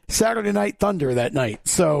Saturday Night Thunder that night.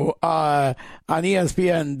 So on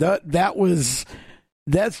ESPN,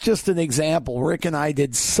 that's just an example. Rick and I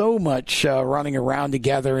did so much running around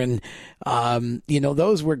together, and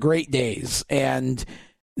those were great days. And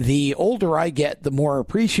the older I get, the more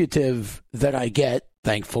appreciative that I get,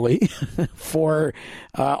 thankfully, for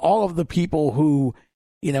all of the people who,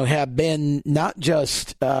 have been not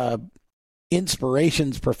just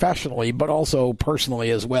inspirations professionally, but also personally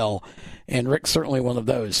as well. And Rick's certainly one of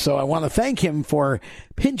those. So I want to thank him for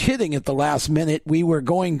pinch hitting at the last minute. We were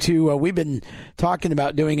going to, we've been talking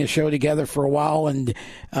about doing a show together for a while, and,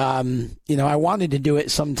 I wanted to do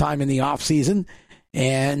it sometime in the off season.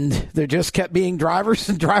 And there just kept being drivers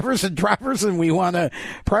and drivers and drivers, and we want to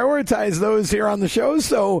prioritize those here on the show.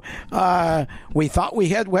 So we thought we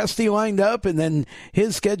had Westy lined up, and then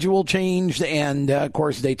his schedule changed, and, of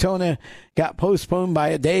course, Daytona got postponed by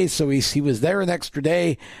a day, so he was there an extra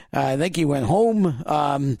day. I think he went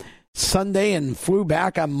home Sunday and flew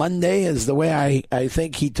back on Monday is the way I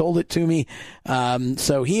think he told it to me.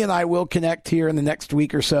 So he and I will connect here in the next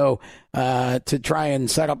week or so to try and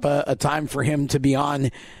set up a time for him to be on.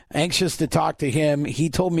 Anxious to talk to him. He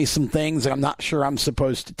told me some things that I'm not sure I'm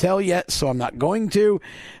supposed to tell yet, so I'm not going to.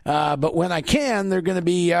 But when I can, they're going to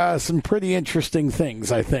be some pretty interesting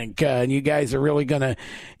things, I think. And you guys are really going to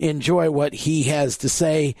enjoy what he has to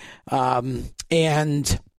say.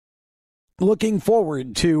 And looking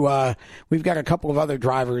forward to, we've got a couple of other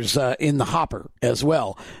drivers in the hopper as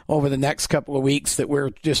well over the next couple of weeks that we're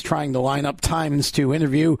just trying to line up times to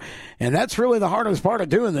interview. And that's really the hardest part of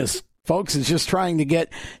doing this, folks, is just trying to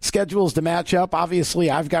get schedules to match up. Obviously,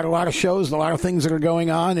 I've got a lot of shows and a lot of things that are going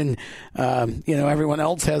on, and, everyone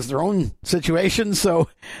else has their own situation. So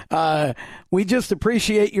we just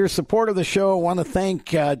appreciate your support of the show. I want to thank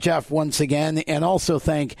Jeff once again, and also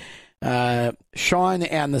thank Sean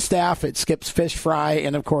and the staff at Skip's Fish Fry,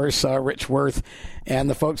 and of course Rich Worth and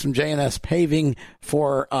the folks from J&S Paving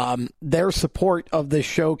for their support of this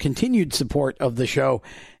show, continued support of the show.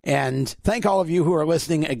 And thank all of you who are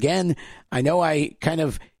listening again. I know I kind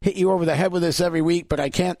of hit you over the head with this every week, but I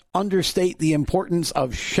can't understate the importance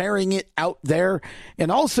of sharing it out there.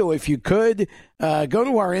 And also, if you could, go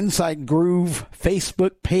to our Inside Groove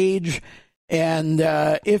Facebook page, and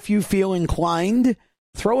if you feel inclined,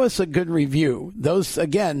 throw us a good review. Those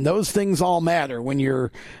things all matter when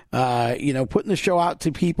you're, putting the show out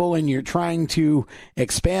to people and you're trying to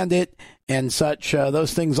expand it and such.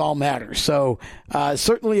 Those things all matter. So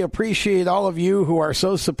certainly appreciate all of you who are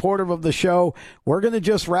so supportive of the show. We're going to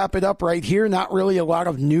just wrap it up right here. Not really a lot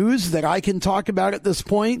of news that I can talk about at this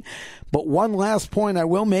point. But one last point I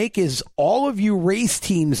will make is all of you race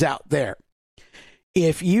teams out there,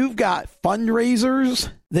 if you've got fundraisers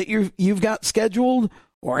that you've got scheduled,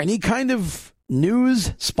 or any kind of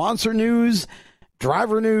news, sponsor news,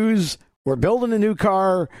 driver news, we're building a new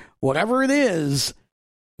car, whatever it is,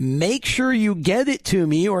 make sure you get it to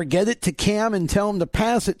me or get it to Cam and tell him to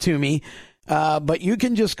pass it to me. But you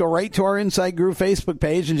can just go right to our Inside Groove Facebook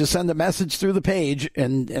page and just send a message through the page,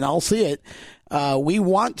 and I'll see it. We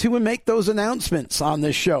want to make those announcements on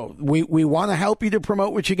this show. We want to help you to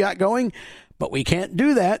promote what you got going, but we can't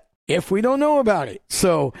do that if we don't know about it.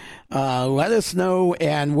 So let us know,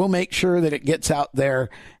 and we'll make sure that it gets out there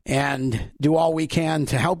and do all we can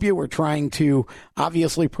to help you. We're trying to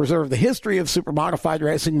obviously preserve the history of super modified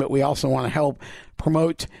racing, but we also want to help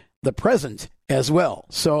promote the present as well.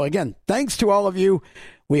 So again, thanks to all of you.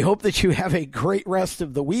 We hope that you have a great rest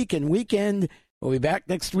of the week and weekend. We'll be back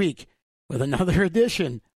next week with another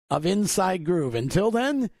edition of Inside Groove. Until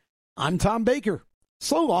then, I'm Tom Baker.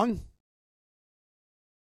 So long.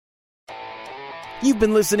 You've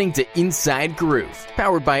been listening to Inside Groove,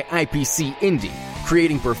 powered by IPC Indy,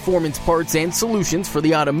 creating performance parts and solutions for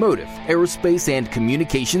the automotive, aerospace, and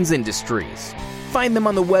communications industries. Find them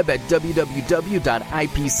on the web at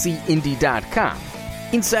www.ipcindy.com.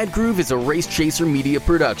 Inside Groove is a Race Chaser Media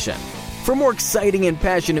production. For more exciting and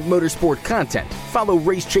passionate motorsport content, follow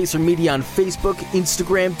Race Chaser Media on Facebook,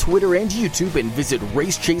 Instagram, Twitter, and YouTube, and visit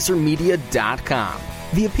racechasermedia.com.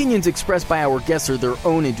 The opinions expressed by our guests are their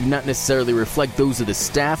own and do not necessarily reflect those of the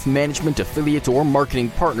staff, management, affiliates, or marketing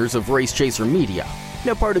partners of Race Chaser Media.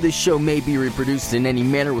 No part of this show may be reproduced in any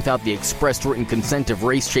manner without the expressed written consent of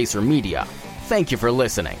Race Chaser Media. Thank you for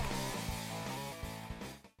listening.